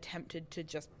then attempted to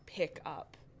just pick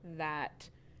up that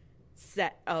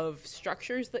set of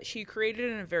structures that she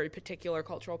created in a very particular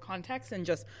cultural context and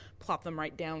just plop them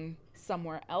right down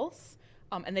somewhere else.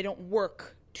 And they don't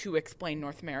work to explain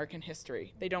North American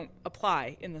history. They don't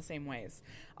apply in the same ways.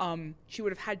 She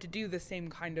would have had to do the same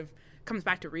kind of, comes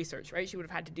back to research, right? She would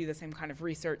have had to do the same kind of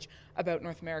research about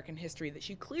North American history that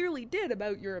she clearly did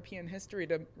about European history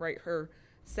to write her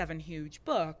 7 huge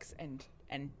books, and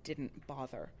didn't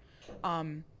bother.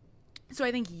 So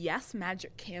I think, yes,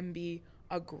 magic can be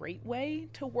a great way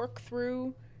to work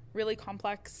through really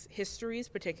complex histories,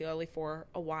 particularly for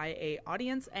a YA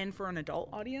audience and for an adult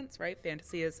audience, right?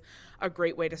 Fantasy is a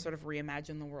great way to sort of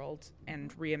reimagine the world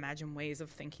and reimagine ways of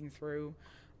thinking through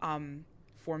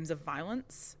forms of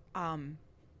violence.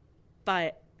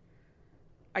 But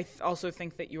I also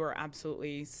think that you are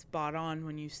absolutely spot on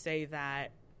when you say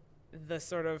that the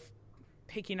sort of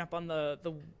picking up on the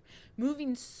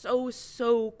moving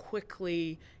so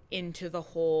quickly into the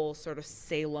whole sort of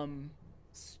Salem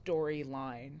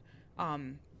storyline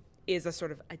is a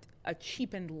sort of a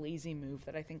cheapened, lazy move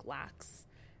that I think lacks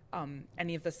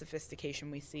any of the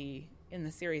sophistication we see in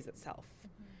the series itself.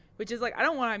 Mm-hmm. Which is like,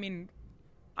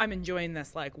 I'm enjoying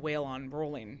this like whale on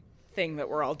Rowling thing that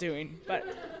we're all doing,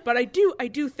 but I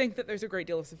do think that there's a great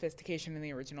deal of sophistication in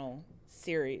the original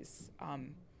series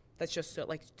that's just so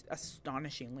like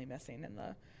astonishingly missing in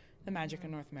the magic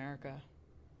in North America.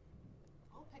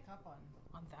 I'll pick up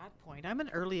on that point. I'm an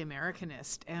early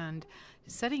Americanist, and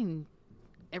setting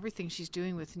everything she's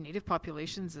doing with native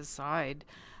populations aside,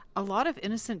 a lot of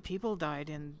innocent people died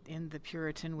in the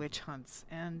Puritan witch hunts.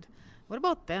 And what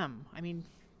about them? I mean,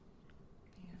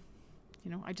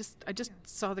 I just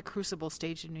saw the Crucible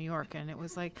stage in New York, and it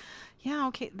was like, yeah,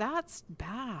 okay, that's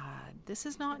bad. This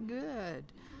is not good.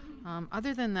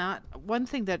 Other than that, one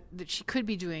thing that she could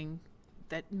be doing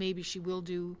that maybe she will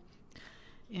do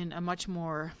in a much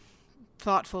more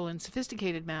thoughtful and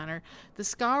sophisticated manner, the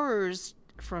Scourers,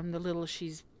 from the little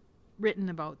she's written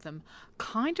about them,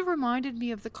 kind of reminded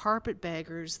me of the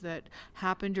carpetbaggers that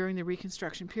happened during the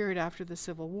Reconstruction period after the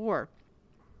Civil War.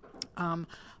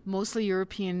 mostly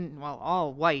European, well,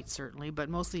 all white certainly, but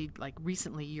mostly like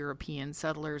recently European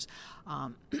settlers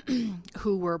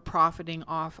who were profiting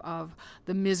off of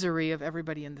the misery of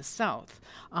everybody in the South.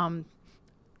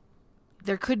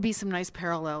 There could be some nice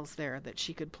parallels there that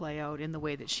she could play out in the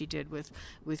way that she did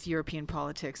with European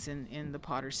politics in the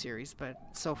Potter series, but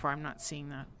so far I'm not seeing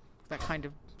that kind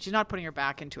of, she's not putting her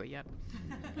back into it yet.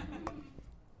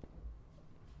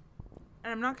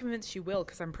 And I'm not convinced she will,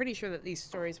 because I'm pretty sure that these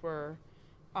stories were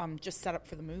just set up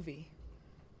for the movie.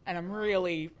 And I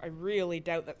really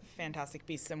doubt that Fantastic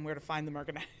Beasts and Where to Find Them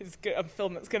is a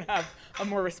film that's going to have a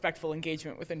more respectful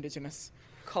engagement with Indigenous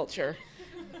culture.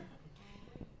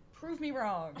 Prove me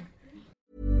wrong.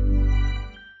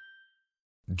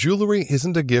 Jewelry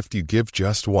isn't a gift you give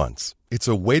just once. It's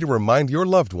a way to remind your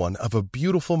loved one of a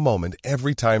beautiful moment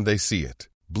every time they see it.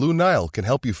 Blue Nile can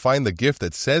help you find the gift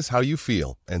that says how you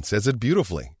feel and says it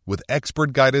beautifully, with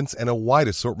expert guidance and a wide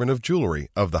assortment of jewelry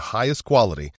of the highest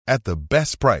quality at the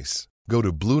best price. Go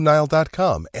to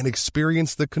BlueNile.com and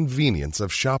experience the convenience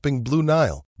of shopping Blue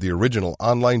Nile, the original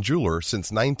online jeweler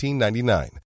since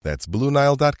 1999. That's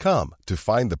BlueNile.com to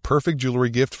find the perfect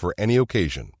jewelry gift for any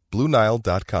occasion.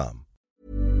 BlueNile.com.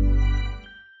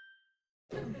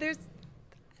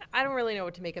 I don't really know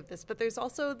what to make of this, but there's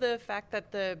also the fact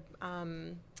that the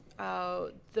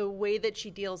way that she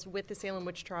deals with the Salem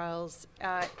witch trials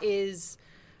is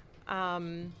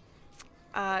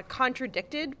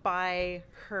contradicted by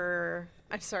her.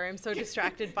 I'm sorry, I'm so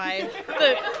distracted by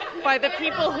the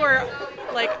people who are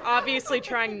like obviously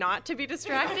trying not to be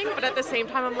distracting, but at the same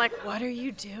time I'm like, what are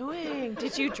you doing?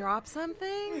 Did you drop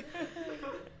something?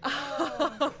 Tiny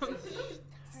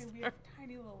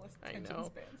little attention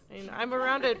spans. I know. I'm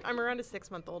around a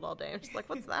 6-month-old all day. I'm just like,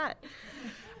 what's that?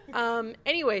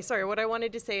 Anyway, sorry. What I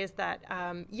wanted to say is that,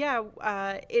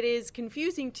 it is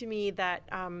confusing to me that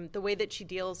the way that she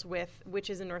deals with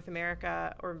witches in North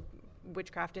America or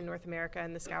witchcraft in North America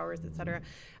and the Scours, etc.,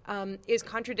 is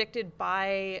contradicted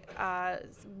by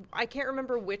I can't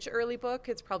remember which early book.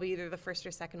 It's probably either the first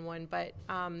or second one, but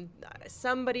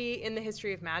somebody in the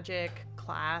history of magic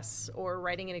class or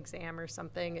writing an exam or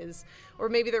something or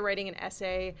maybe they're writing an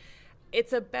essay.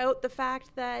 It's about the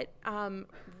fact that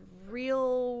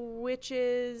real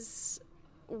witches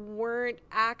weren't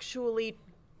actually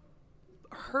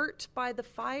hurt by the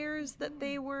fires that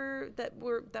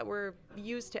were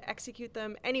used to execute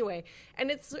them anyway.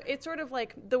 And it's sort of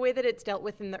like the way that it's dealt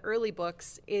with in the early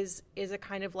books is a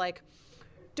kind of like,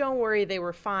 don't worry, they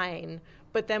were fine.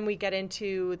 But then we get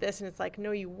into this and it's like,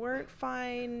 no, you weren't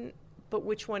fine, but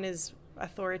which one is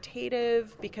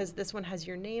authoritative, because this one has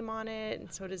your name on it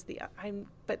and so does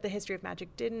but the history of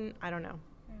magic didn't. I don't know.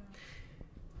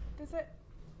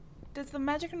 Does the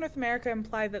magic in North America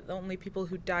imply that the only people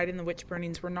who died in the witch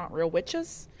burnings were not real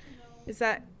witches? Is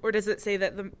that, or does it say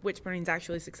that the witch burnings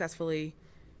actually successfully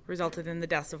resulted in the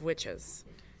deaths of witches?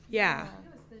 Yeah.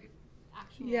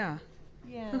 Yeah.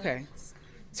 Okay.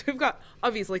 So we've got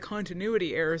obviously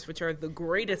continuity errors, which are the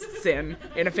greatest sin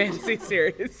in a fantasy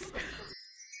series.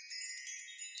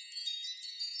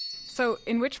 So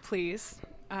in Witch Please,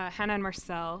 Hannah and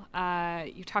Marcel,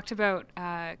 you talked about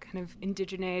kind of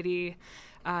indigeneity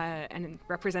and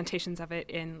representations of it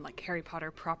in like Harry Potter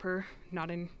proper,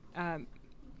 not in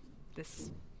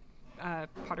this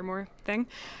Pottermore thing.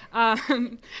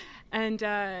 And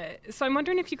so I'm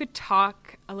wondering if you could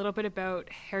talk a little bit about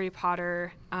Harry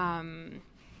Potter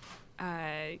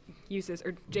uses,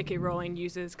 or J.K. Rowling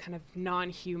uses kind of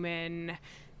non-human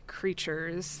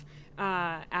creatures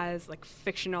as like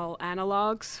fictional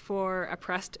analogs for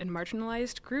oppressed and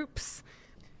marginalized groups.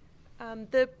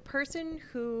 The person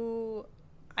who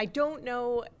I don't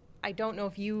know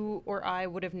if you or I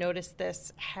would have noticed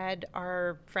this had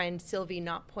our friend Sylvie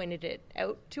not pointed it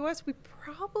out to us. We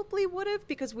probably would have,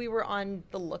 because we were on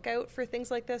the lookout for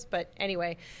things like this. But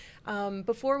anyway,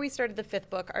 before we started the 5th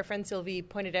book, our friend Sylvie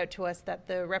pointed out to us that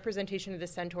the representation of the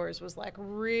centaurs was like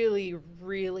really,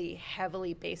 really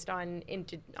heavily based on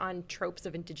tropes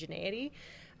of indigeneity.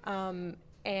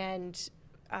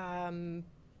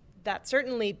 That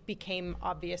certainly became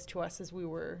obvious to us as we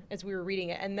were reading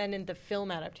it, and then in the film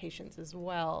adaptations as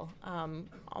well,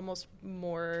 almost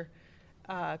more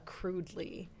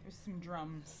crudely. There's some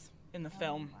drums in the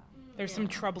film. There's some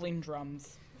troubling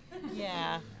drums.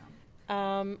 Yeah.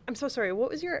 I'm so sorry. What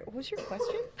was your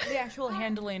question? The actual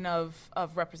handling of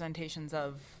representations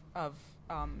of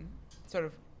sort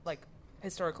of like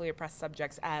historically oppressed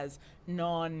subjects as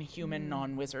non-human,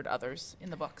 non-wizard others in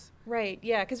the books. Right,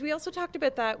 yeah, because we also talked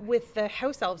about that with the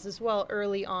house elves as well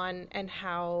early on, and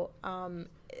how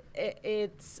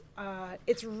it's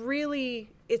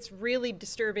it's really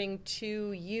disturbing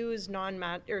to use non-humans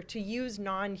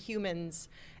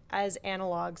as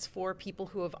analogs for people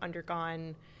who have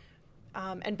undergone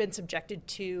and been subjected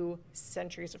to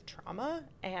centuries of trauma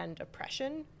and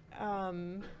oppression.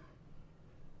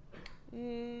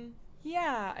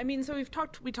 Yeah, I mean, so we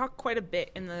talked quite a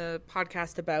bit in the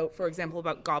podcast about, for example,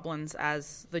 about goblins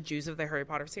as the Jews of the Harry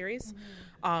Potter series.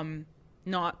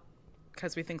 Not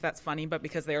because we think that's funny, but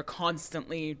because they are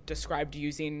constantly described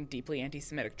using deeply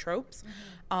anti-Semitic tropes.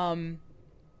 And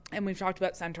we've talked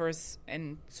about centaurs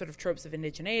and sort of tropes of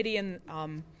indigeneity and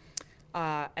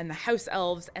the house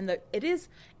elves, and it is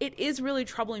really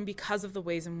troubling because of the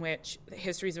ways in which the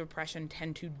histories of oppression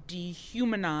tend to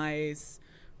dehumanize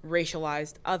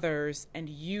racialized others and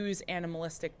use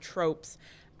animalistic tropes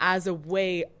as a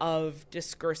way of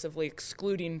discursively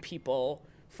excluding people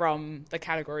from the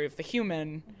category of the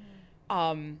human.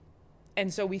 And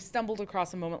so we stumbled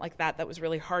across a moment like that was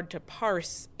really hard to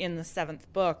parse in the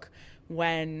 7th book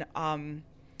when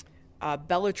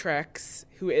Bellatrix,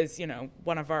 who is,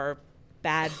 one of our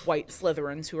bad white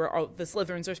Slytherins, the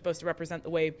Slytherins are supposed to represent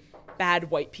the way bad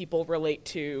white people relate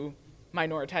to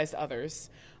minoritized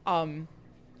others,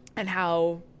 and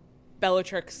how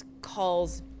Bellatrix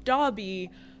calls Dobby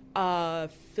a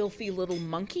filthy little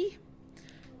monkey.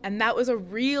 And that was a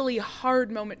really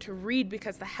hard moment to read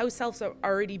because the house elves have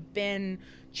already been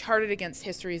charted against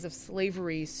histories of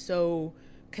slavery so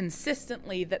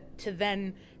consistently that to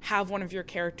then have one of your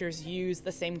characters use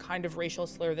the same kind of racial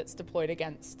slur that's deployed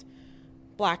against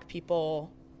Black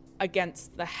people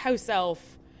against the house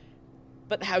elf,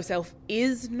 but the house elf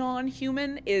is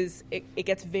non-human, it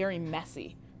gets very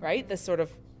messy, right? This sort of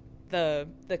the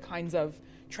kinds of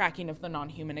tracking of the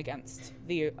non-human against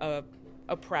the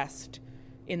oppressed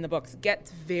in the books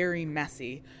gets very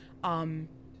messy. And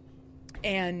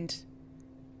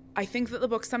I think that the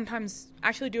books sometimes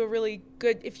actually do a really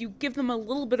good, if you give them a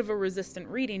little bit of a resistant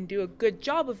reading, do a good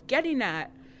job of getting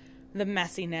at the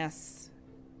messiness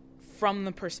from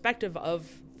the perspective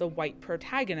of the white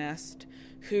protagonist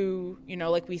who,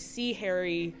 like we see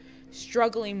Harry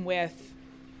struggling with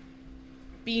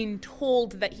being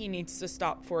told that he needs to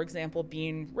stop, for example,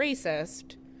 being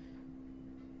racist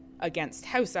against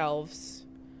house elves,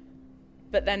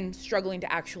 but then struggling to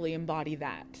actually embody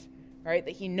that, right?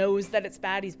 That he knows that it's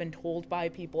bad. He's been told by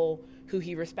people who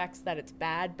he respects that it's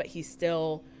bad, but we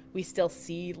still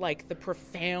see like the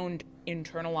profound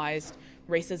internalized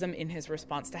racism in his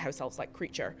response to house elves like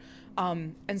Creature.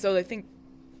 And so I think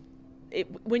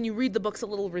when you read the books a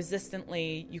little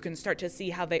resistantly, you can start to see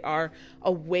how they are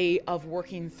a way of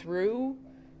working through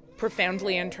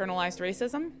profoundly internalized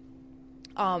racism.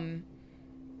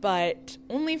 But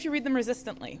only if you read them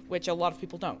resistantly, which a lot of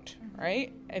people don't,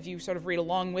 right? If you sort of read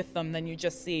along with them, then you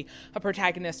just see a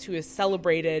protagonist who is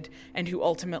celebrated and who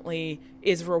ultimately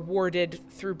is rewarded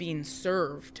through being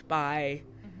served by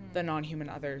the non-human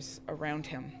others around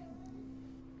him.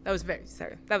 That was a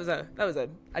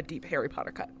deep Harry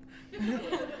Potter cut.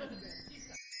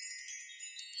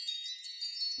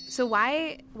 So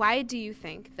why do you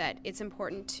think that it's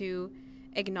important to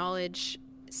acknowledge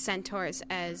centaurs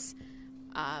as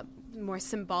more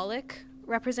symbolic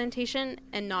representation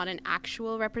and not an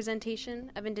actual representation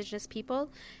of Indigenous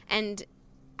people? And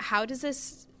how does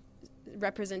this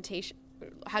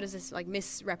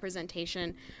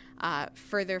misrepresentation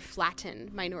further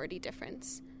flatten minority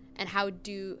difference? And how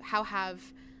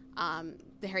have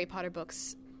the Harry Potter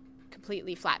books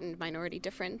completely flattened minority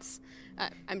difference?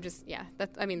 That's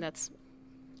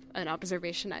an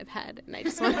observation I've had, and I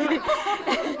just want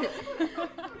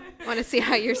to see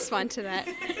how you respond to that.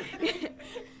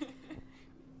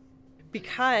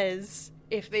 Because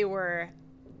if they were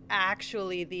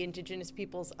actually the Indigenous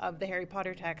peoples of the Harry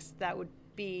Potter text, that would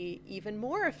be even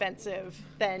more offensive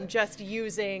than just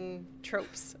using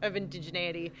tropes of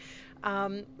indigeneity.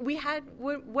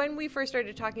 When we first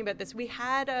started talking about this, we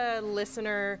had a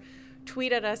listener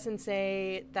tweet at us and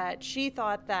say that she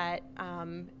thought that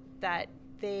that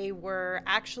they were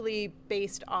actually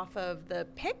based off of the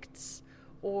Picts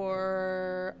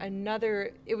or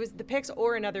another. It was the Picts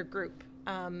or another group,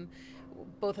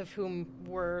 both of whom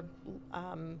were.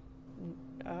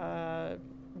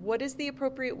 What is the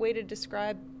appropriate way to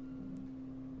describe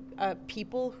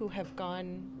people who have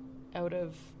gone out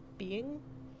of being?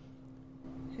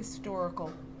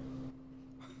 Historical.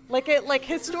 Like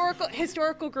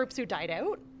historical groups who died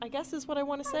out, I guess is what I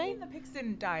want to say. I mean, the Picts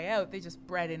didn't die out; they just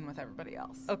bred in with everybody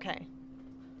else. Okay.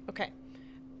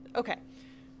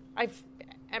 I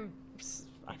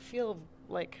feel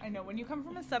like I know when you come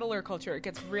from a settler culture, it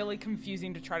gets really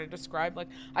confusing to try to describe. Like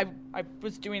I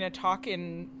was doing a talk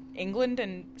in England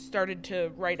and started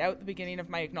to write out the beginning of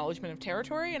my acknowledgement of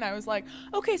territory, and I was like,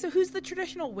 okay, so who's the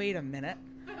traditional? Wait a minute.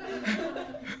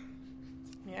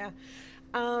 Yeah.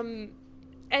 And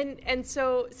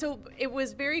so it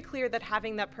was very clear that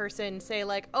having that person say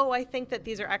like, oh, I think that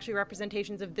these are actually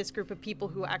representations of this group of people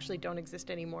who actually don't exist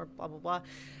anymore, blah, blah,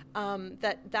 blah,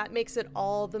 that makes it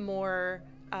all the more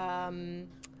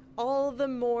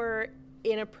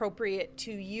inappropriate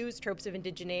to use tropes of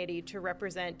indigeneity to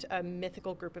represent a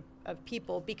mythical group of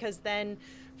people, because then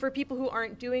for people who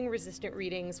aren't doing resistant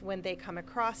readings, when they come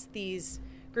across these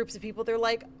groups of people, they're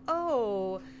like,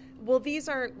 oh, well, these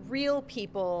aren't real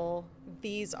people.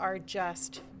 These are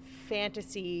just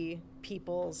fantasy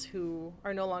peoples who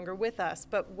are no longer with us.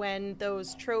 But when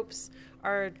those tropes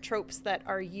are tropes that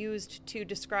are used to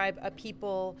describe a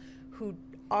people who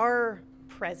are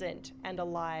present and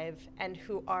alive and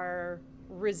who are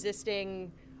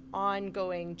resisting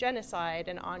ongoing genocide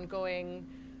and ongoing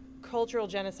cultural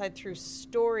genocide through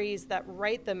stories that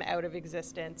write them out of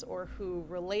existence or who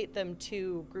relate them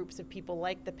to groups of people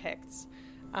like the Picts,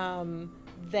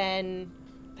 then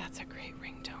that's a great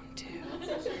ringtone too.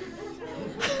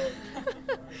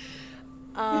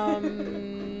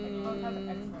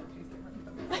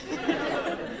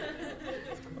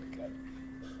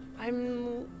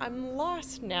 I'm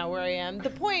lost now where I am. The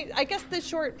point, I guess the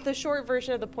short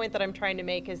version of the point that I'm trying to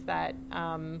make is that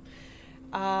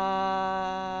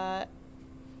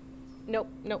nope,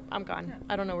 I'm gone. Yeah.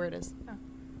 I don't know where it is. Oh.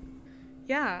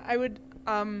 Yeah, I would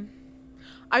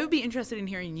be interested in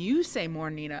hearing you say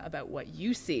more, Nina, about what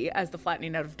you see as the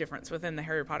flattening out of difference within the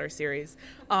Harry Potter series.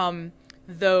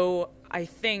 Though I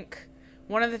think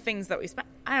one of the things that we spent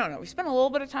a little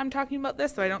bit of time talking about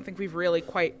this, so I don't think we've really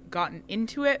quite gotten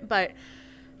into it, but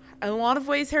in a lot of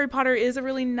ways, Harry Potter is a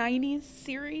really 90s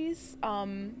series,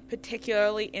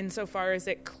 particularly insofar as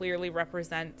it clearly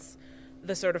represents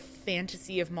the sort of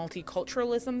fantasy of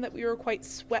multiculturalism that we were quite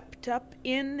swept up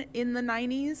in the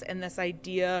 90s, and this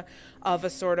idea of a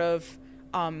sort of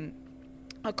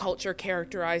a culture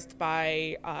characterized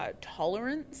by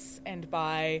tolerance and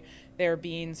by there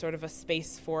being sort of a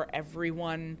space for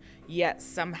everyone, yet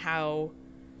somehow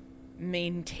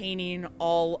maintaining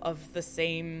all of the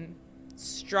same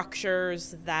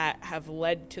structures that have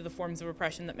led to the forms of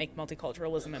oppression that make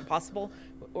multiculturalism impossible,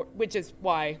 which is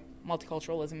why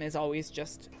multiculturalism is always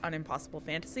just an impossible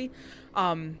fantasy.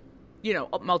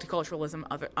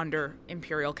 Multiculturalism under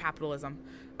imperial capitalism.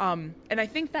 And I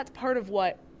think that's part of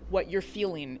what you're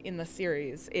feeling in the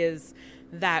series is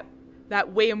that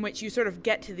way in which you sort of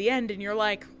get to the end and you're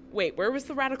like, wait, where was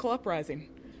the radical uprising?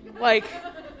 Like,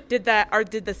 did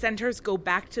the centaurs go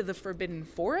back to the Forbidden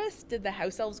Forest? Did the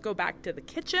house elves go back to the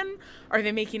kitchen? Are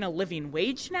they making a living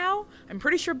wage now? I'm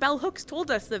pretty sure Bell Hooks told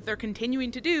us that if they're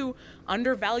continuing to do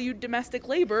undervalued domestic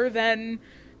labor, then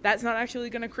that's not actually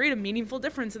going to create a meaningful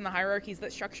difference in the hierarchies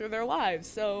that structure their lives.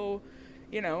 So,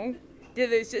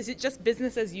 is it just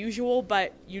business as usual,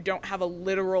 but you don't have a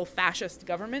literal fascist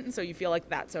government, and so you feel like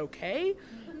that's okay?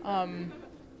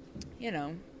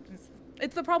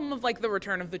 It's the problem of, like, the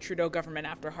return of the Trudeau government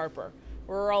after Harper,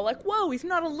 where we're all like, whoa, he's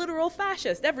not a literal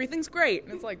fascist. Everything's great.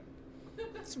 And it's like,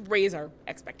 let's raise our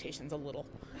expectations a little.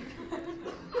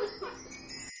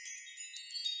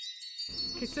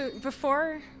 Okay, so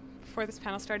before this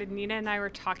panel started, Nina and I were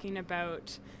talking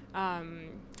about kind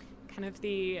of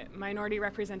the minority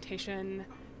representation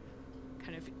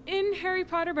kind of in Harry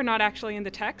Potter, but not actually in the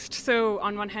text. So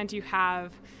on one hand, you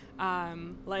have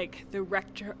the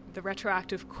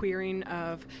retroactive queering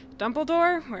of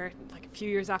Dumbledore, where like a few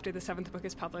years after the seventh book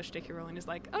is published, J.K. Rowling is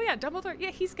like, oh yeah, Dumbledore, yeah,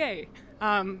 he's gay.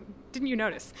 Didn't you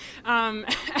notice? And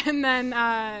then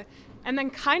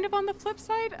kind of on the flip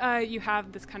side, you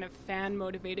have this kind of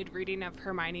fan-motivated reading of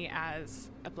Hermione as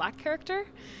a black character.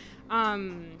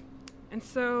 And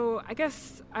so I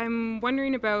guess I'm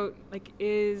wondering about, like,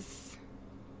 is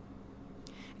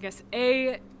this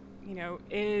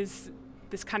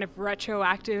kind of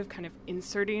retroactive kind of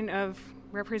inserting of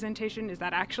representation, is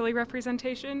that actually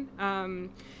representation?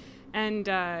 And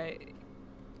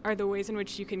are the ways in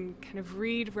which you can kind of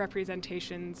read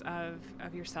representations of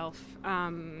yourself,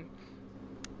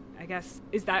 I guess,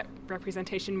 is that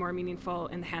representation more meaningful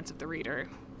in the hands of the reader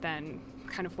than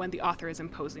kind of when the author is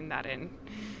imposing that in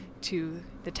to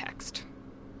the text?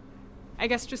 I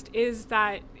guess just is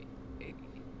that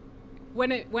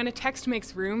when a text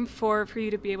makes room for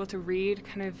you to be able to read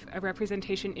kind of a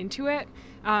representation into it,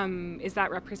 is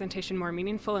that representation more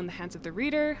meaningful in the hands of the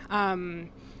reader?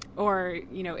 Or,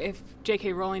 if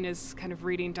J.K. Rowling is kind of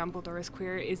reading Dumbledore as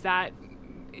queer, is that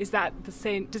the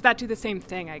same? Does that do the same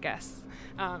thing, I guess?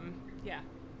 Yeah.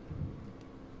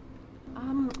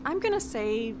 I'm going to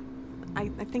say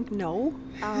I think no.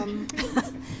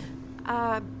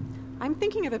 I'm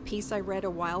thinking of a piece I read a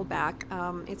while back.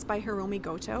 It's by Hiromi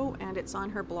Goto, and it's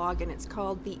on her blog, and it's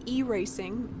called The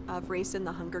E-Racing of Race in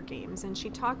the Hunger Games. And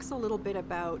she talks a little bit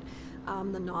about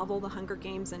the novel The Hunger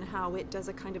Games and how it does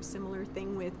a kind of similar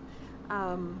thing with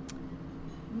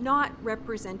not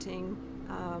representing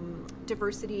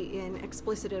diversity in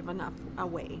explicit enough a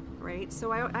way, right?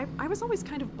 So I was always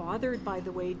kind of bothered by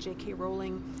the way J.K.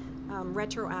 Rowling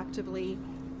retroactively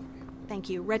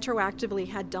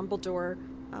had Dumbledore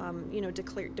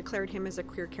declared him as a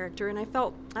queer character, and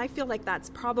I feel like that's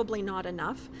probably not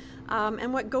enough.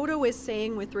 And what Goto is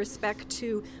saying with respect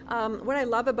to what I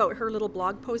love about her little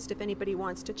blog post, if anybody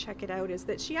wants to check it out, is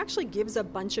that she actually gives a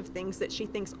bunch of things that she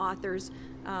thinks authors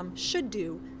should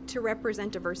do to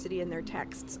represent diversity in their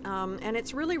texts. And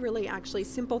it's really, really actually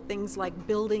simple things like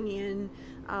building in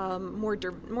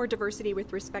more diversity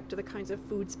with respect to the kinds of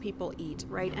foods people eat,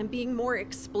 right? And being more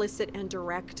explicit and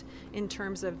direct in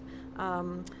terms of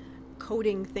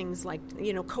coding things like,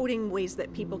 coding ways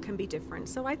that people can be different.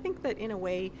 So I think that in a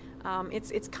way,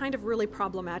 it's kind of really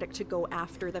problematic to go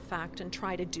after the fact and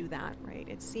try to do that, right?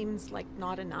 It seems like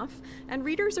not enough. And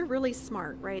readers are really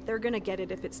smart, right? They're going to get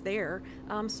it if it's there.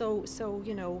 So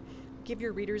give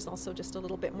your readers also just a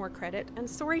little bit more credit. And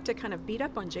sorry to kind of beat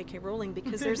up on J.K. Rowling,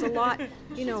 because there's a lot,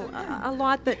 a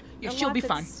lot that... Yeah, she'll be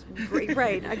fine. Great,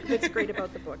 right, that's great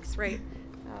about the books, right?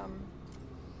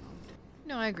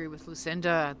 No, I agree with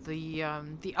Lucinda. The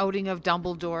outing of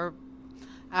Dumbledore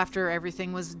after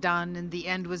everything was done and the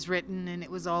end was written and it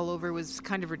was all over was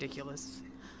kind of ridiculous.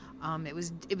 It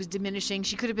was diminishing.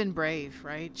 She could have been brave,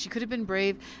 right? She could have been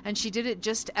brave, and she did it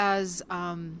just as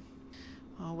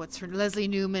Leslie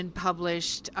Newman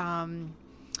published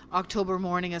October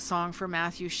Morning, a song for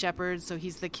Matthew Shepard. So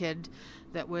he's the kid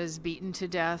that was beaten to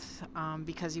death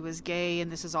because he was gay, and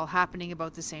this is all happening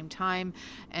about the same time.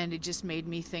 And it just made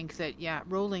me think that,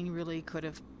 Rowling really could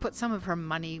have put some of her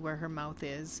money where her mouth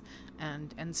is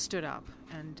and stood up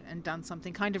and done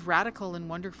something kind of radical and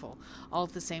wonderful all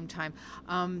at the same time.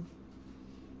 And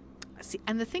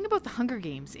the thing about the Hunger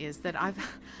Games is that I've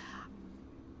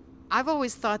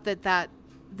always thought that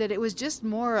it was just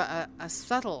more a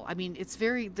subtle. I mean, it's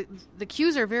very the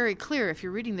cues are very clear if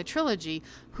you're reading the trilogy,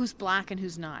 who's black and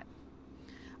who's not.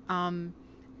 And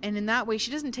in that way, she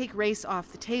doesn't take race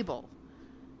off the table.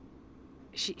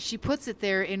 She puts it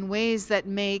there in ways that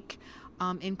make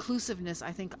inclusiveness,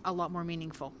 I think, a lot more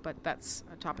meaningful. But that's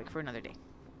a topic for another day.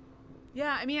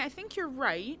 Yeah, I mean, I think you're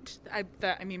right.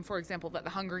 For example, that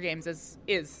The Hunger Games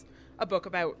is a book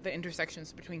about the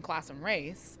intersections between class and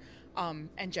race, and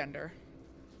gender.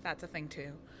 That's a thing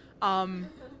too.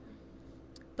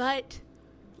 But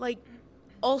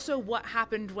also what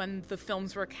happened when the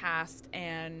films were cast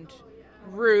and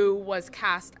Rue was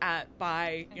cast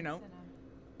by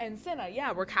and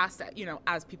Cinna, were cast at,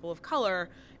 as people of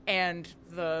color, and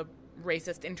the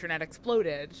racist internet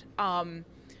exploded.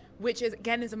 Which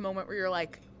is a moment where you're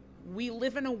like, we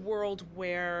live in a world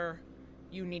where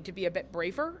you need to be a bit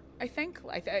braver, I think.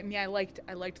 I liked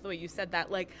the way you said that.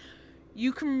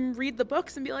 You can read the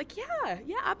books and be like, yeah,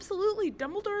 absolutely.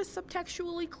 Dumbledore is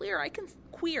subtextually queer.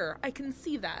 I can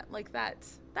see that.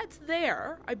 That's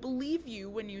there. I believe you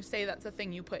when you say that's a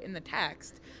thing you put in the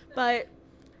text. But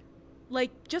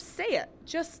just say it.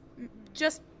 Just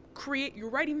create. You're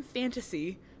writing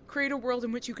fantasy. Create a world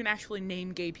in which you can actually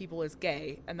name gay people as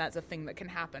gay, and that's a thing that can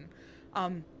happen.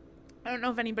 I don't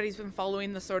know if anybody's been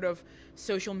following the sort of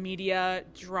social media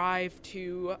drive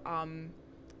to.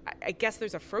 I guess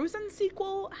there's a Frozen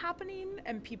sequel happening,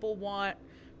 and people want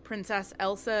Princess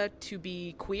Elsa to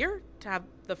be queer, to have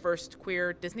the first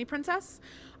queer Disney princess.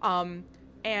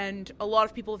 And a lot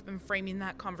of people have been framing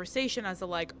that conversation as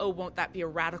won't that be a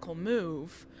radical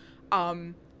move?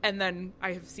 And then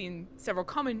I have seen several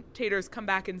commentators come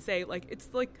back and say, it's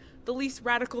the least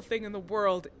radical thing in the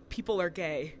world. People are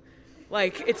gay.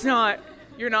 It's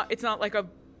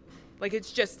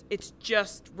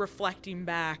just reflecting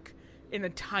back in a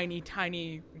tiny,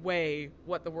 tiny way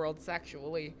what the world's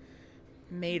actually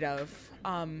made of.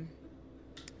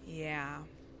 Yeah,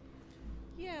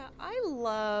 I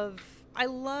love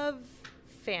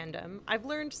fandom. I've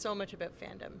learned so much about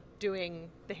fandom doing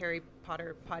the Harry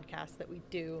Potter podcast that we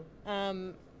do,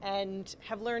 and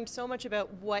have learned so much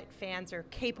about what fans are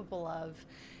capable of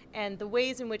and the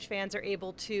ways in which fans are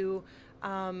able to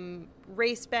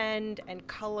race bend and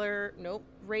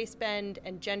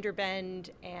gender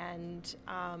bend and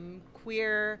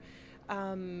queer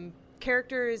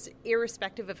characters,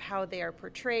 irrespective of how they are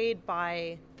portrayed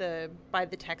by the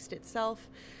text itself.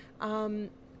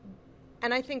 And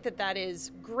I think that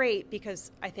is great,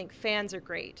 because I think fans are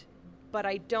great. but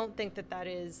I don't think that that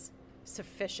is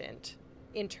sufficient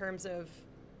in terms of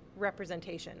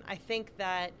representation. I think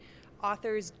that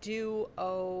authors do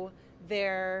owe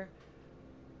their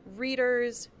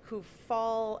readers who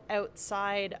fall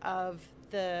outside of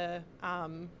the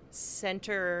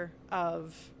center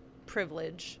of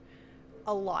privilege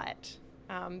a lot,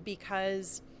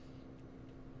 because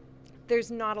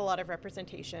there's not a lot of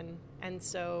representation, and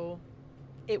so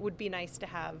it would be nice to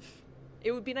have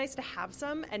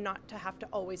some and not to have to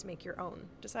always make your own.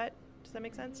 Does that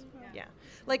make sense? Yeah.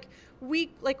 Like we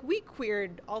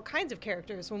queered all kinds of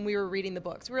characters when we were reading the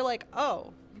books. We were like,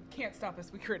 oh, You can't stop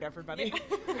us. We queered everybody.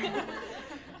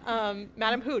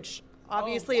 Madame Hooch,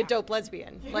 obviously a dope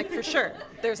lesbian, like for sure.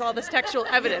 There's all this textual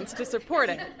evidence to support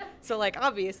it. So like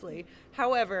obviously.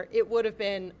 However, it would have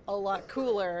been a lot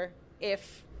cooler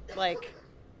if like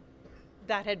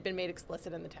that had been made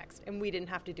explicit in the text and we didn't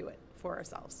have to do it for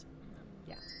ourselves.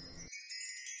 Yeah.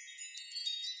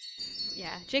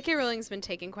 Yeah, J.K. Rowling's been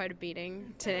taking quite a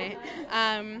beating today.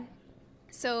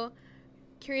 So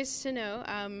curious to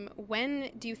know,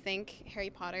 when do you think Harry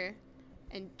Potter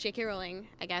and J.K. Rowling,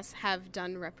 I guess, have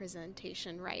done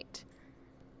representation right?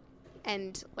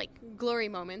 And, like, glory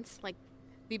moments, like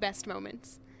the best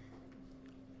moments.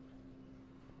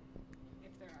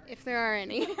 If there are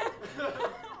any.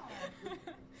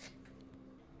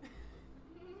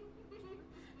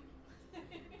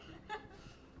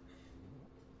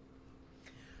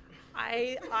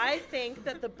 I think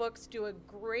that the books do a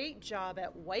great job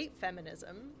at white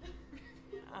feminism.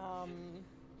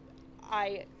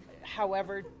 I,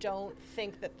 however, don't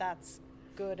think that that's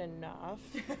good enough.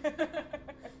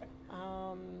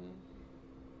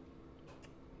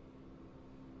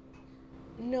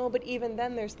 No, but even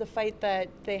then there's the fight that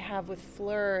they have with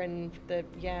Fleur and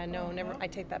never, I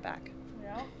take that back.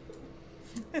 Yeah.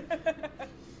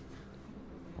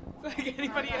 Like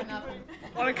anybody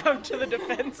want to come to the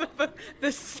defense of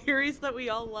the series that we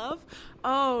all love?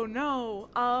 Oh no.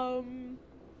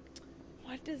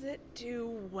 What does it do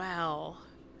well?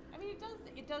 I mean,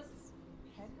 it does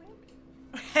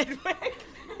Hedwig?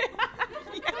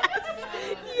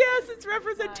 Yes, its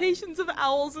representations of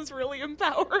owls is really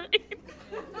empowering.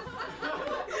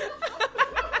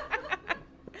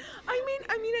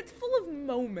 I mean, it's full of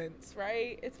moments,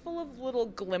 right? It's full of little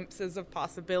glimpses of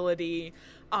possibility.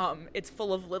 It's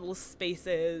full of little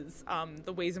spaces,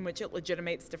 the ways in which it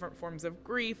legitimates different forms of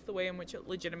grief, the way in which it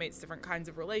legitimates different kinds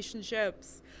of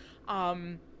relationships.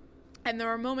 And there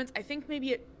are moments, I think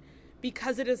maybe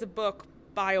because it is a book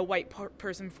by a white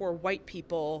person for white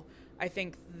people, I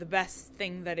think the best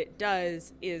thing that it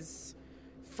does is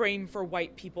frame for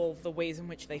white people the ways in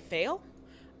which they fail.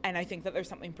 And I think that there's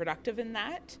something productive in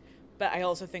that. But I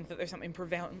also think that there's something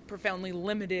profoundly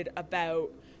limited about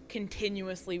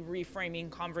continuously reframing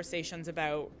conversations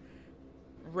about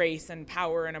race and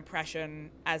power and oppression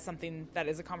as something that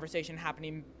is a conversation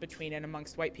happening between and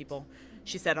amongst white people,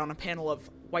 she said on a panel of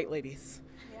white ladies.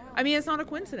 Yeah. I mean, it's not a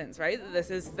coincidence, right? This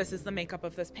is the makeup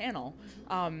of this panel.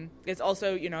 It's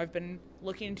also, I've been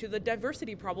looking into the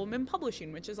diversity problem in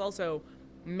publishing, which is also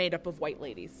made up of white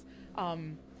ladies.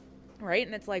 Right?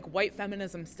 And it's like white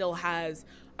feminism still has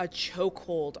a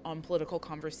chokehold on political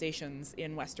conversations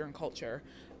in Western culture,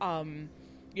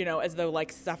 as though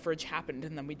like suffrage happened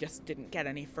and then we just didn't get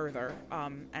any further.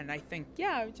 And I think,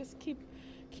 just keep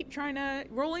trying to.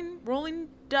 Rowling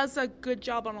does a good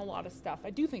job on a lot of stuff. I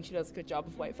do think she does a good job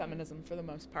of white feminism for the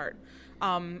most part.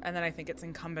 And then I think it's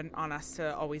incumbent on us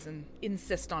to always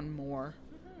insist on more.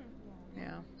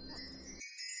 Yeah.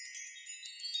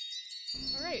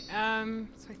 All right,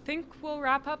 so I think we'll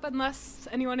wrap up unless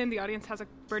anyone in the audience has a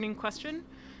burning question.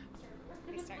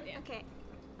 Okay.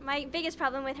 My biggest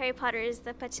problem with Harry Potter is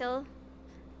the Patel?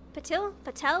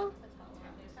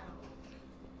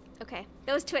 Okay,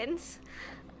 those twins.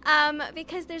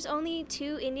 Because there's only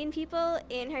 2 Indian people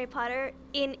in Harry Potter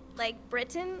in,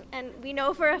 Britain, and we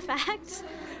know for a fact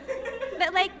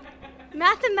that,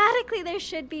 mathematically there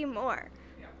should be more,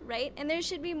 right? And there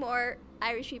should be more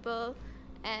Irish people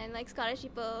and Scottish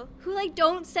people who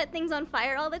don't set things on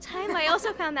fire all the time. I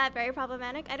also found that very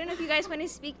problematic. I don't know if you guys want to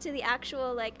speak to the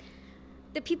actual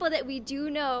the people that we do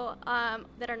know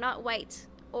that are not white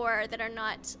or that are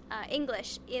not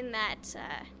English in that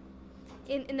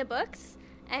in the books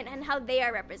and how they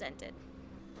are represented.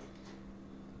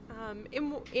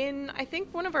 In I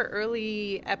think one of our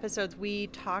early episodes, we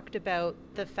talked about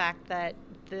the fact that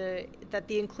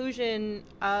the inclusion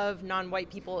of non-white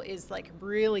people is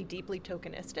really deeply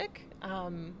tokenistic,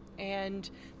 and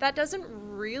that doesn't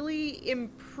really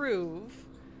improve.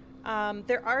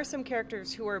 There are some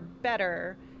characters who are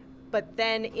better, but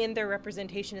then in their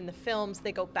representation in the films,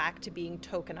 they go back to being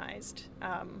tokenized,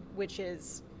 which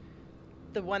is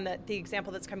the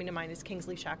example that's coming to mind is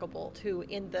Kingsley Shacklebolt, who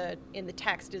in the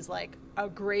text is like a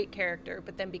great character,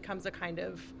 but then becomes a kind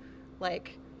of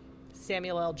like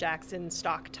Samuel L. Jackson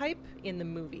stock type in the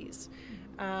movies.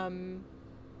 I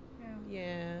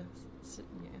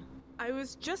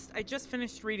just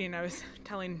finished reading. I was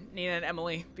telling Nina and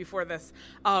Emily before this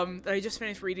that I just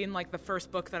finished reading like the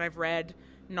first book that I've read,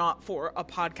 not for a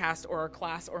podcast or a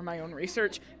class or my own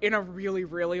research, in a really,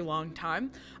 really long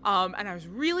time. And I was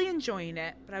really enjoying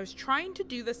it, but I was trying to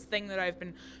do this thing that I've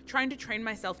been trying to train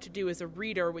myself to do as a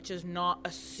reader, which is not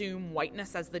assume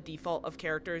whiteness as the default of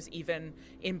characters, even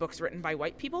in books written by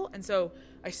white people. And so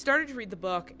I started to read the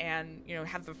book and,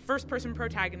 have the first person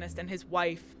protagonist and his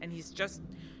wife, and he's just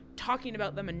talking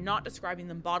about them and not describing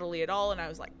them bodily at all. And I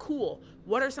was like, cool,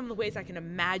 what are some of the ways I can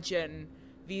imagine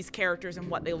these characters and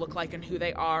what they look like and who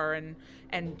they are, and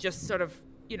just sort of,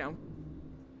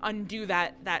 undo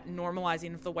that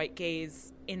normalizing of the white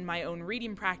gaze in my own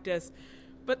reading practice.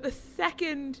 But the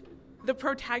second the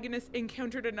protagonist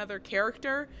encountered another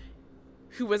character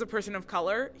who was a person of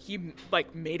color, he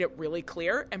made it really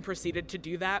clear and proceeded to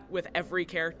do that with every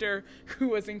character who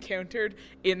was encountered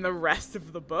in the rest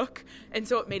of the book. And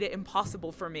so it made it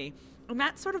impossible for me. And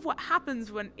that's sort of what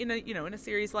happens when in a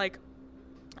series like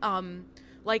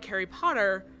Harry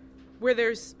Potter,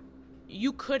 where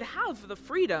you could have the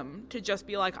freedom to just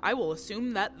be like, I will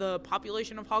assume that the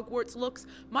population of Hogwarts looks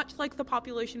much like the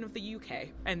population of the UK,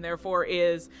 and therefore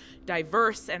is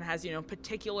diverse and has,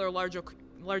 particular larger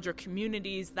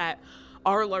communities that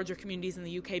are larger communities in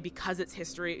the UK because of its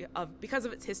history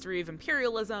of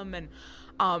imperialism, and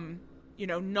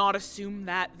not assume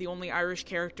that the only Irish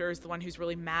character is the one who's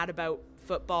really mad about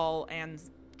football and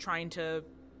trying to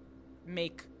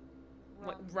make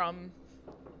rum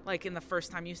like in the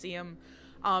first time you see him.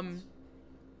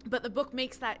 But the book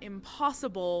makes that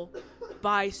impossible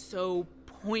by so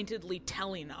pointedly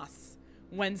telling us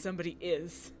when somebody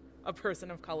is a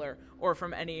person of color or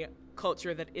from any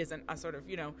culture that isn't a sort of,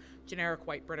 generic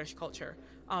white British culture.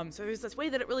 So there's this way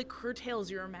that it really curtails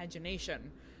your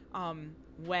imagination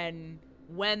when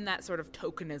that sort of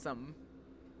tokenism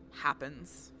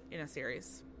happens in a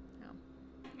series.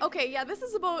 Okay, yeah, this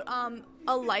is about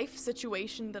a life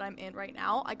situation that I'm in right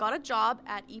now. I got a job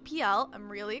at EPL. I'm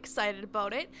really excited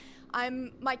about it.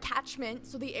 My catchment,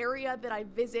 so the area that I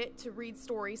visit to read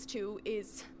stories to,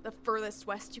 is the furthest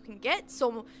west you can get.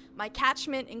 So my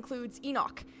catchment includes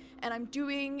Enoch, and I'm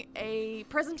doing a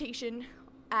presentation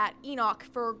at Enoch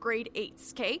for grade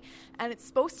 8s, okay? And it's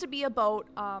supposed to be about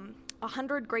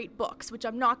 100 great books, which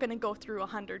I'm not going to go through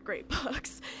 100 great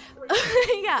books.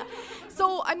 Yeah.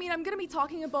 So, I'm going to be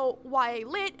talking about YA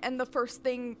Lit, and the first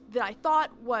thing that I thought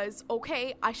was,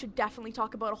 okay, I should definitely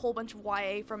talk about a whole bunch of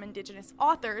YA from Indigenous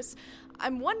authors.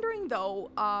 I'm wondering, though,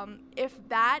 if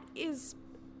that is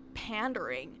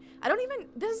pandering.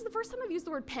 This is the first time I've used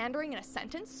the word pandering in a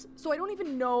sentence, so I don't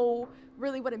even know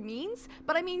really what it means.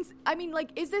 But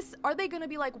are they going to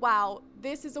be like, wow,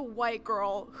 this is a white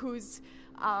girl who's,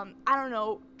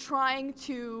 trying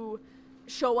to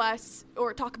show us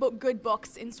or talk about good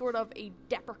books in sort of a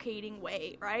deprecating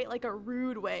way, right? Like a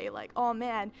rude way, like, oh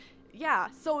man. Yeah,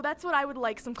 so that's what I would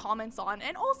like some comments on.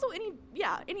 And also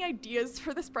any ideas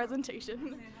for this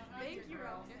presentation. Thank you,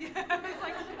 Roxanne. I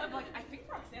think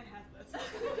Roxanne has this.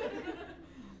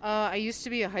 I used to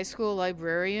be a high school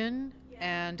librarian,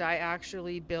 and I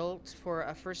actually built for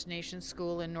a First Nations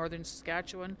school in northern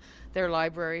Saskatchewan their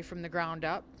library from the ground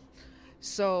up.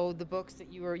 So the books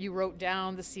that you wrote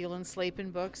down, the Seal and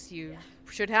Slapin books, you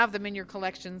should have them in your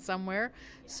collection somewhere.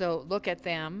 So look at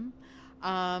them.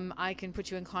 I can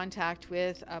put you in contact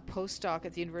with a postdoc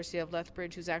at the University of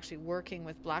Lethbridge who's actually working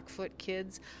with Blackfoot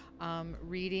kids,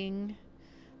 reading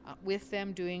with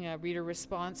them, doing a reader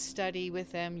response study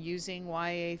with them using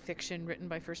YA fiction written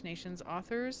by First Nations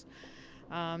authors.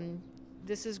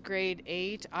 This is grade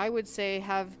 8. I would say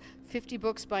have 50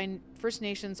 books by First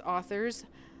Nations authors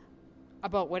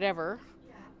about whatever,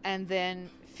 and then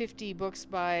 50 books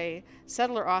by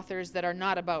settler authors that are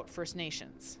not about First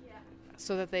Nations,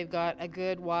 so that they've got a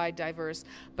good, wide, diverse.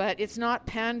 But it's not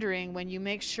pandering when you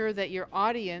make sure that your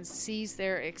audience sees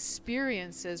their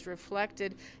experiences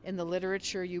reflected in the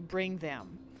literature you bring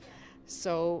them.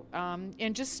 So,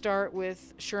 and just start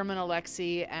with Sherman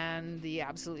Alexie and The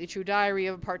Absolutely True Diary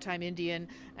of a Part-Time Indian,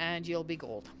 and you'll be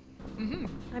gold.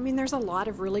 Mm-hmm. There's a lot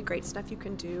of really great stuff you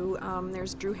can do.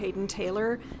 There's Drew Hayden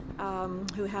Taylor,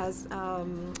 who has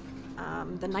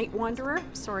The Night Wanderer.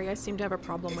 Sorry, I seem to have a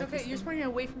problem with this. You're just pointing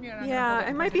away from you. And Yeah,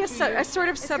 it might be a sort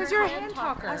of you're a hand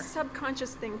talker. A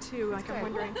subconscious thing too. Like I'm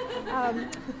wondering.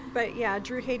 But yeah,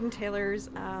 Drew Hayden Taylor's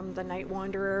The Night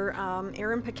Wanderer,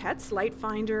 Aaron Paquette's Light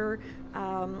Finder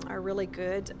are really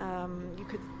good. You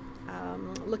could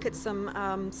look at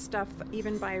some stuff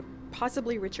even by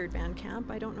possibly Richard Van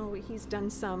Camp. I don't know. He's done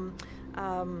some.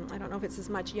 I don't know if it's as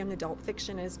much young adult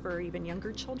fiction as for even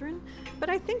younger children, but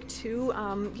I think too,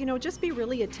 just be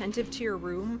really attentive to your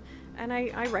room. And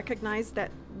I recognize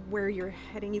that where you're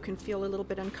heading, you can feel a little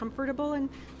bit uncomfortable, and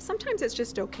sometimes it's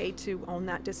just okay to own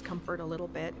that discomfort a little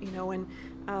bit, and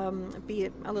be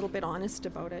a little bit honest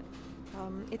about it.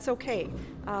 It's okay,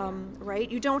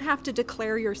 right? You don't have to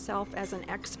declare yourself as an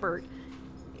expert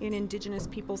in Indigenous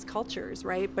people's cultures,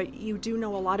 right? But you do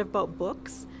know a lot about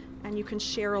books, and you can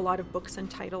share a lot of books and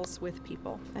titles with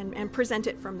people and present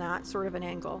it from that sort of an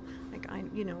angle,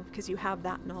 because you have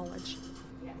that knowledge.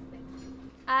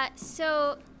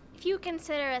 So if you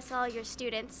consider us all your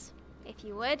students, if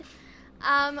you would,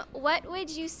 what would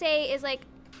you say is like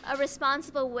a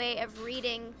responsible way of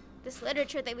reading this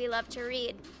literature that we love to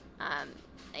read?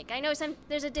 I know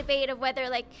there's a debate of whether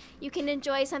you can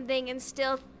enjoy something and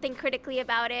still think critically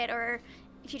about it, or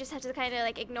if you just have to kind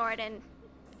of ignore it and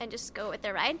just go with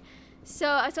the ride. So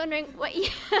I was wondering what you...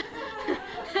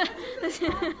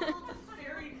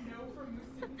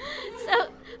 So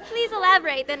please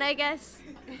elaborate then, I guess.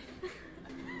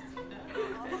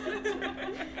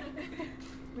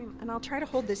 And I'll try to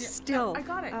hold this still. No, I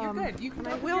got it. You're good. You can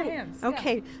talk with your hands.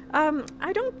 Okay.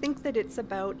 I don't think that it's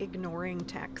about ignoring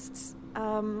texts,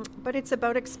 but it's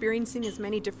about experiencing as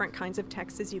many different kinds of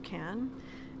texts as you can.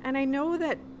 And I know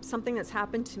that something that's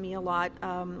happened to me a lot,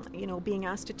 being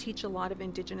asked to teach a lot of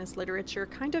Indigenous literature,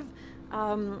 kind of,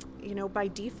 by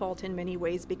default in many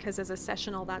ways, because as a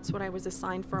sessional, that's what I was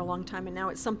assigned for a long time, and now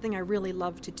it's something I really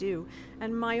love to do.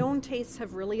 And my own tastes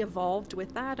have really evolved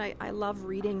with that. I love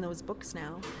reading those books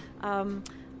now.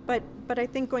 But I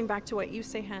think going back to what you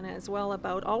say, Hannah, as well,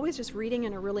 about always just reading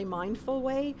in a really mindful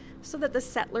way, so that the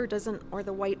settler doesn't, or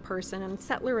the white person, and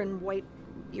settler and white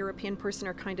European person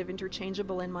are kind of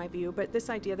interchangeable in my view, but this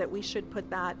idea that we should put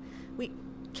that,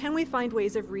 can we find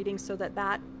ways of reading so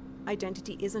that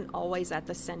identity isn't always at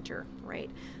the center, right?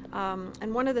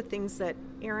 And one of the things that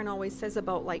Aaron always says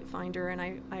about Light Finder, and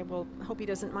I will hope he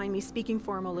doesn't mind me speaking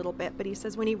for him a little bit, but he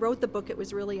says when he wrote the book, it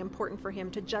was really important for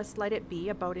him to just let it be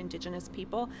about Indigenous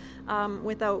people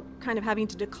without kind of having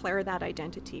to declare that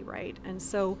identity, right? And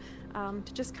so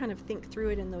to just kind of think through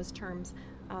it in those terms,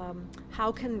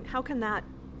 how can that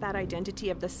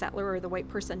identity of the settler or the white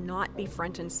person not be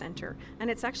front and center? And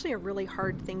it's actually a really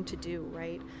hard thing to do,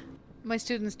 right? My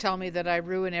students tell me that I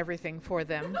ruin everything for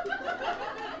them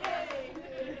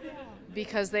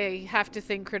because they have to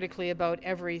think critically about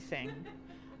everything.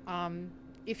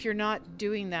 If you're not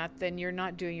doing that, then you're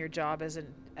not doing your job as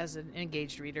an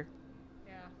engaged reader.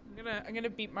 I'm gonna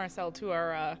beat Marcel to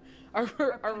our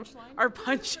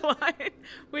punchline,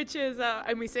 which is,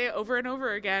 and we say it over and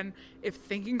over again: if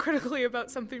thinking critically about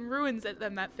something ruins it,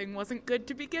 then that thing wasn't good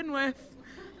to begin with.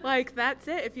 That's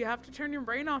it. If you have to turn your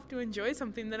brain off to enjoy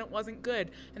something, then it wasn't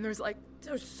good. And there's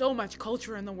so much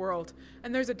culture in the world,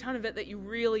 and there's a ton of it that you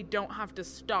really don't have to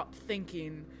stop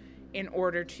thinking in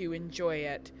order to enjoy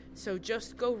it. So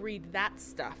just go read that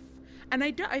stuff. And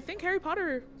I think Harry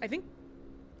Potter,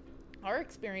 our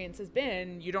experience has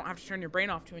been you don't have to turn your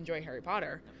brain off to enjoy Harry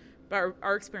Potter. But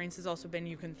our experience has also been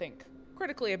you can think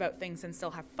critically about things and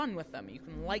still have fun with them. You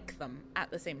can like them at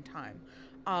the same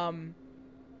time.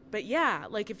 But yeah,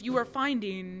 if you are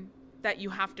finding that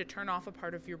you have to turn off a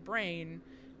part of your brain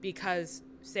because,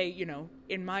 say,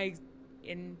 in my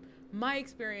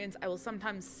experience, I will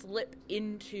sometimes slip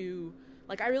into...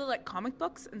 I really like comic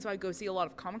books, and so I go see a lot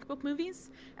of comic book movies,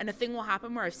 and a thing will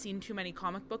happen where I've seen too many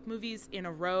comic book movies in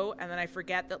a row, and then I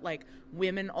forget that,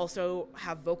 women also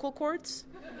have vocal cords,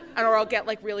 or I'll get,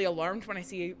 really alarmed when I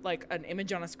see, an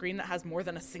image on a screen that has more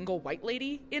than a single white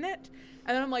lady in it,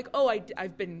 and then I'm like, oh,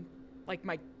 I've been,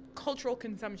 my cultural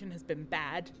consumption has been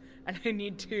bad, and I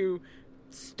need to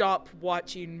stop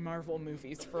watching Marvel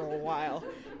movies for a while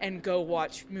and go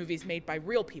watch movies made by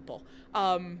real people.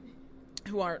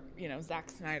 Who aren't,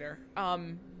 Zack Snyder.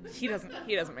 He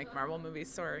doesn't make Marvel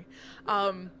movies, sorry.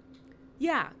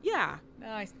 Yeah.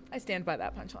 No, I stand by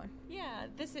that punchline. Yeah,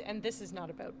 this is not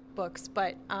about books,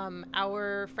 but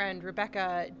our friend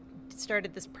Rebecca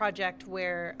started this project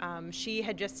where she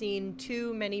had just seen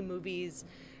too many movies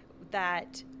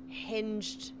that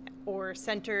hinged or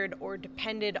centered or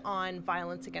depended on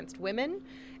violence against women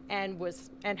and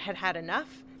had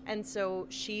enough. And so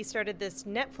she started this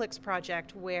Netflix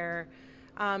project where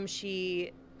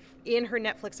she in her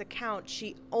Netflix account,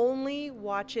 she only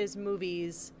watches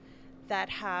movies that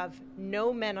have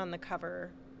no men on the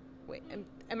cover. Wait,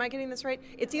 am I getting this right?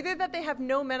 It's either that they have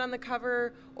no men on the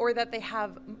cover or that they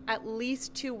have at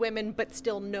least 2 women but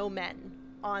still no men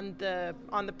on the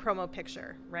promo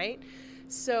picture, right?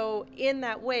 So in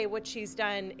that way, what she's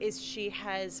done is she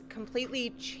has completely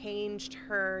changed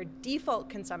her default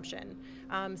consumption.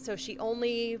 So she's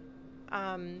only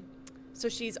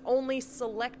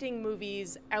selecting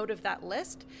movies out of that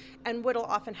list. And what'll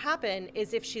often happen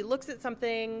is if she looks at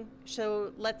something,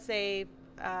 so let's say,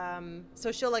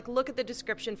 so she'll like look at the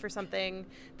description for something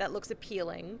that looks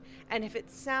appealing. And if it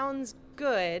sounds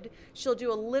good, she'll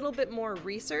do a little bit more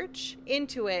research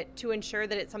into it to ensure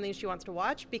that it's something she wants to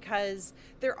watch, because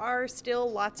there are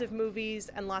still lots of movies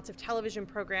and lots of television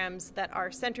programs that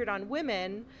are centered on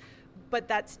women, but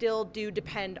that still do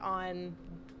depend on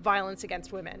violence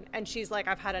against women. And she's like,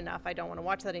 I've had enough. I don't want to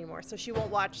watch that anymore. So she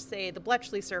won't watch, say, The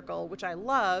Bletchley Circle, which I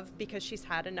love, because she's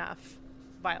had enough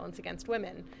violence against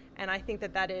women. And I think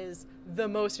that that is the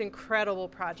most incredible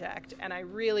project, and I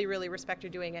really, really respect her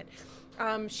doing it.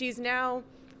 She's now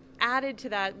added to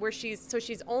that where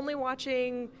she's only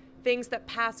watching things that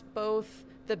pass both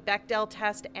the Bechdel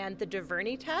test and the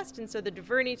DuVernay test. And so the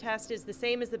DuVernay test is the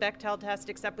same as the Bechdel test,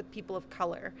 except with people of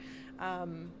color.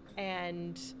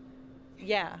 And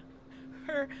yeah.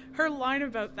 Her line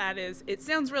about that is, it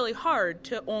sounds really hard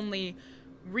to only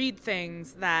read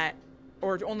things that,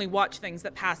 or to only watch things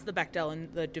that pass the Bechdel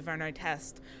and the DuVernay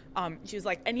test. She was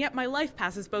like, and yet my life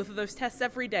passes both of those tests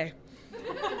every day.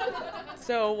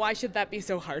 So why should that be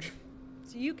so hard?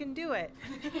 So you can do it.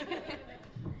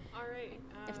 All right.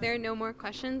 If there are no more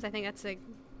questions, I think that's a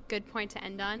good point to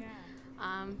end on.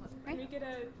 Yeah. Can we get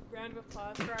a round of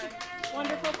applause for our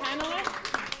wonderful panelists?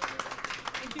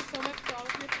 Thank you so much for all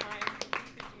of your time.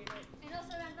 Appreciate it. And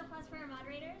also a round of applause for our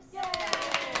moderators.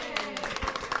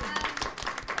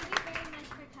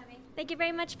 Thank you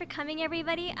very much for coming,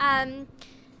 everybody.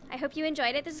 I hope you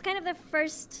enjoyed it. This is kind of the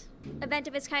first event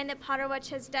of its kind that Potterwatch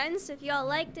has done, so if you all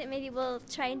liked it, maybe we'll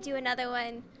try and do another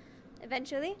one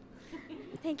eventually.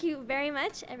 Thank you very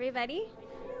much, everybody.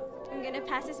 I'm going to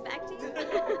pass this back to you.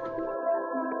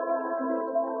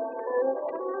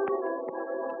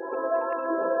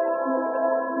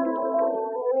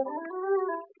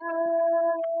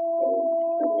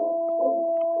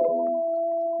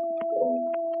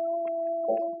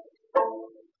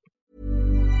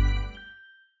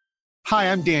 Hi,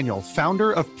 I'm Daniel,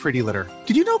 founder of Pretty Litter.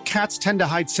 Did you know cats tend to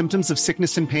hide symptoms of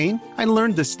sickness and pain? I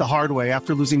learned this the hard way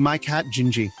after losing my cat,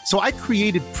 Gingy. So I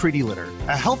created Pretty Litter,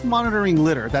 a health monitoring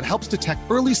litter that helps detect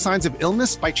early signs of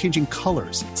illness by changing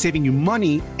colors, saving you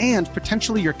money and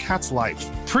potentially your cat's life.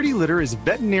 Pretty Litter is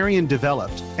veterinarian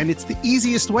developed, and it's the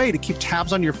easiest way to keep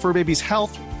tabs on your fur baby's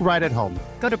health right at home.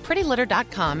 Go to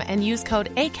prettylitter.com and use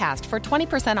code ACAST for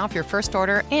 20% off your first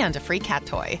order and a free cat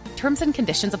toy. Terms and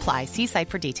conditions apply. See site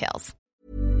for details.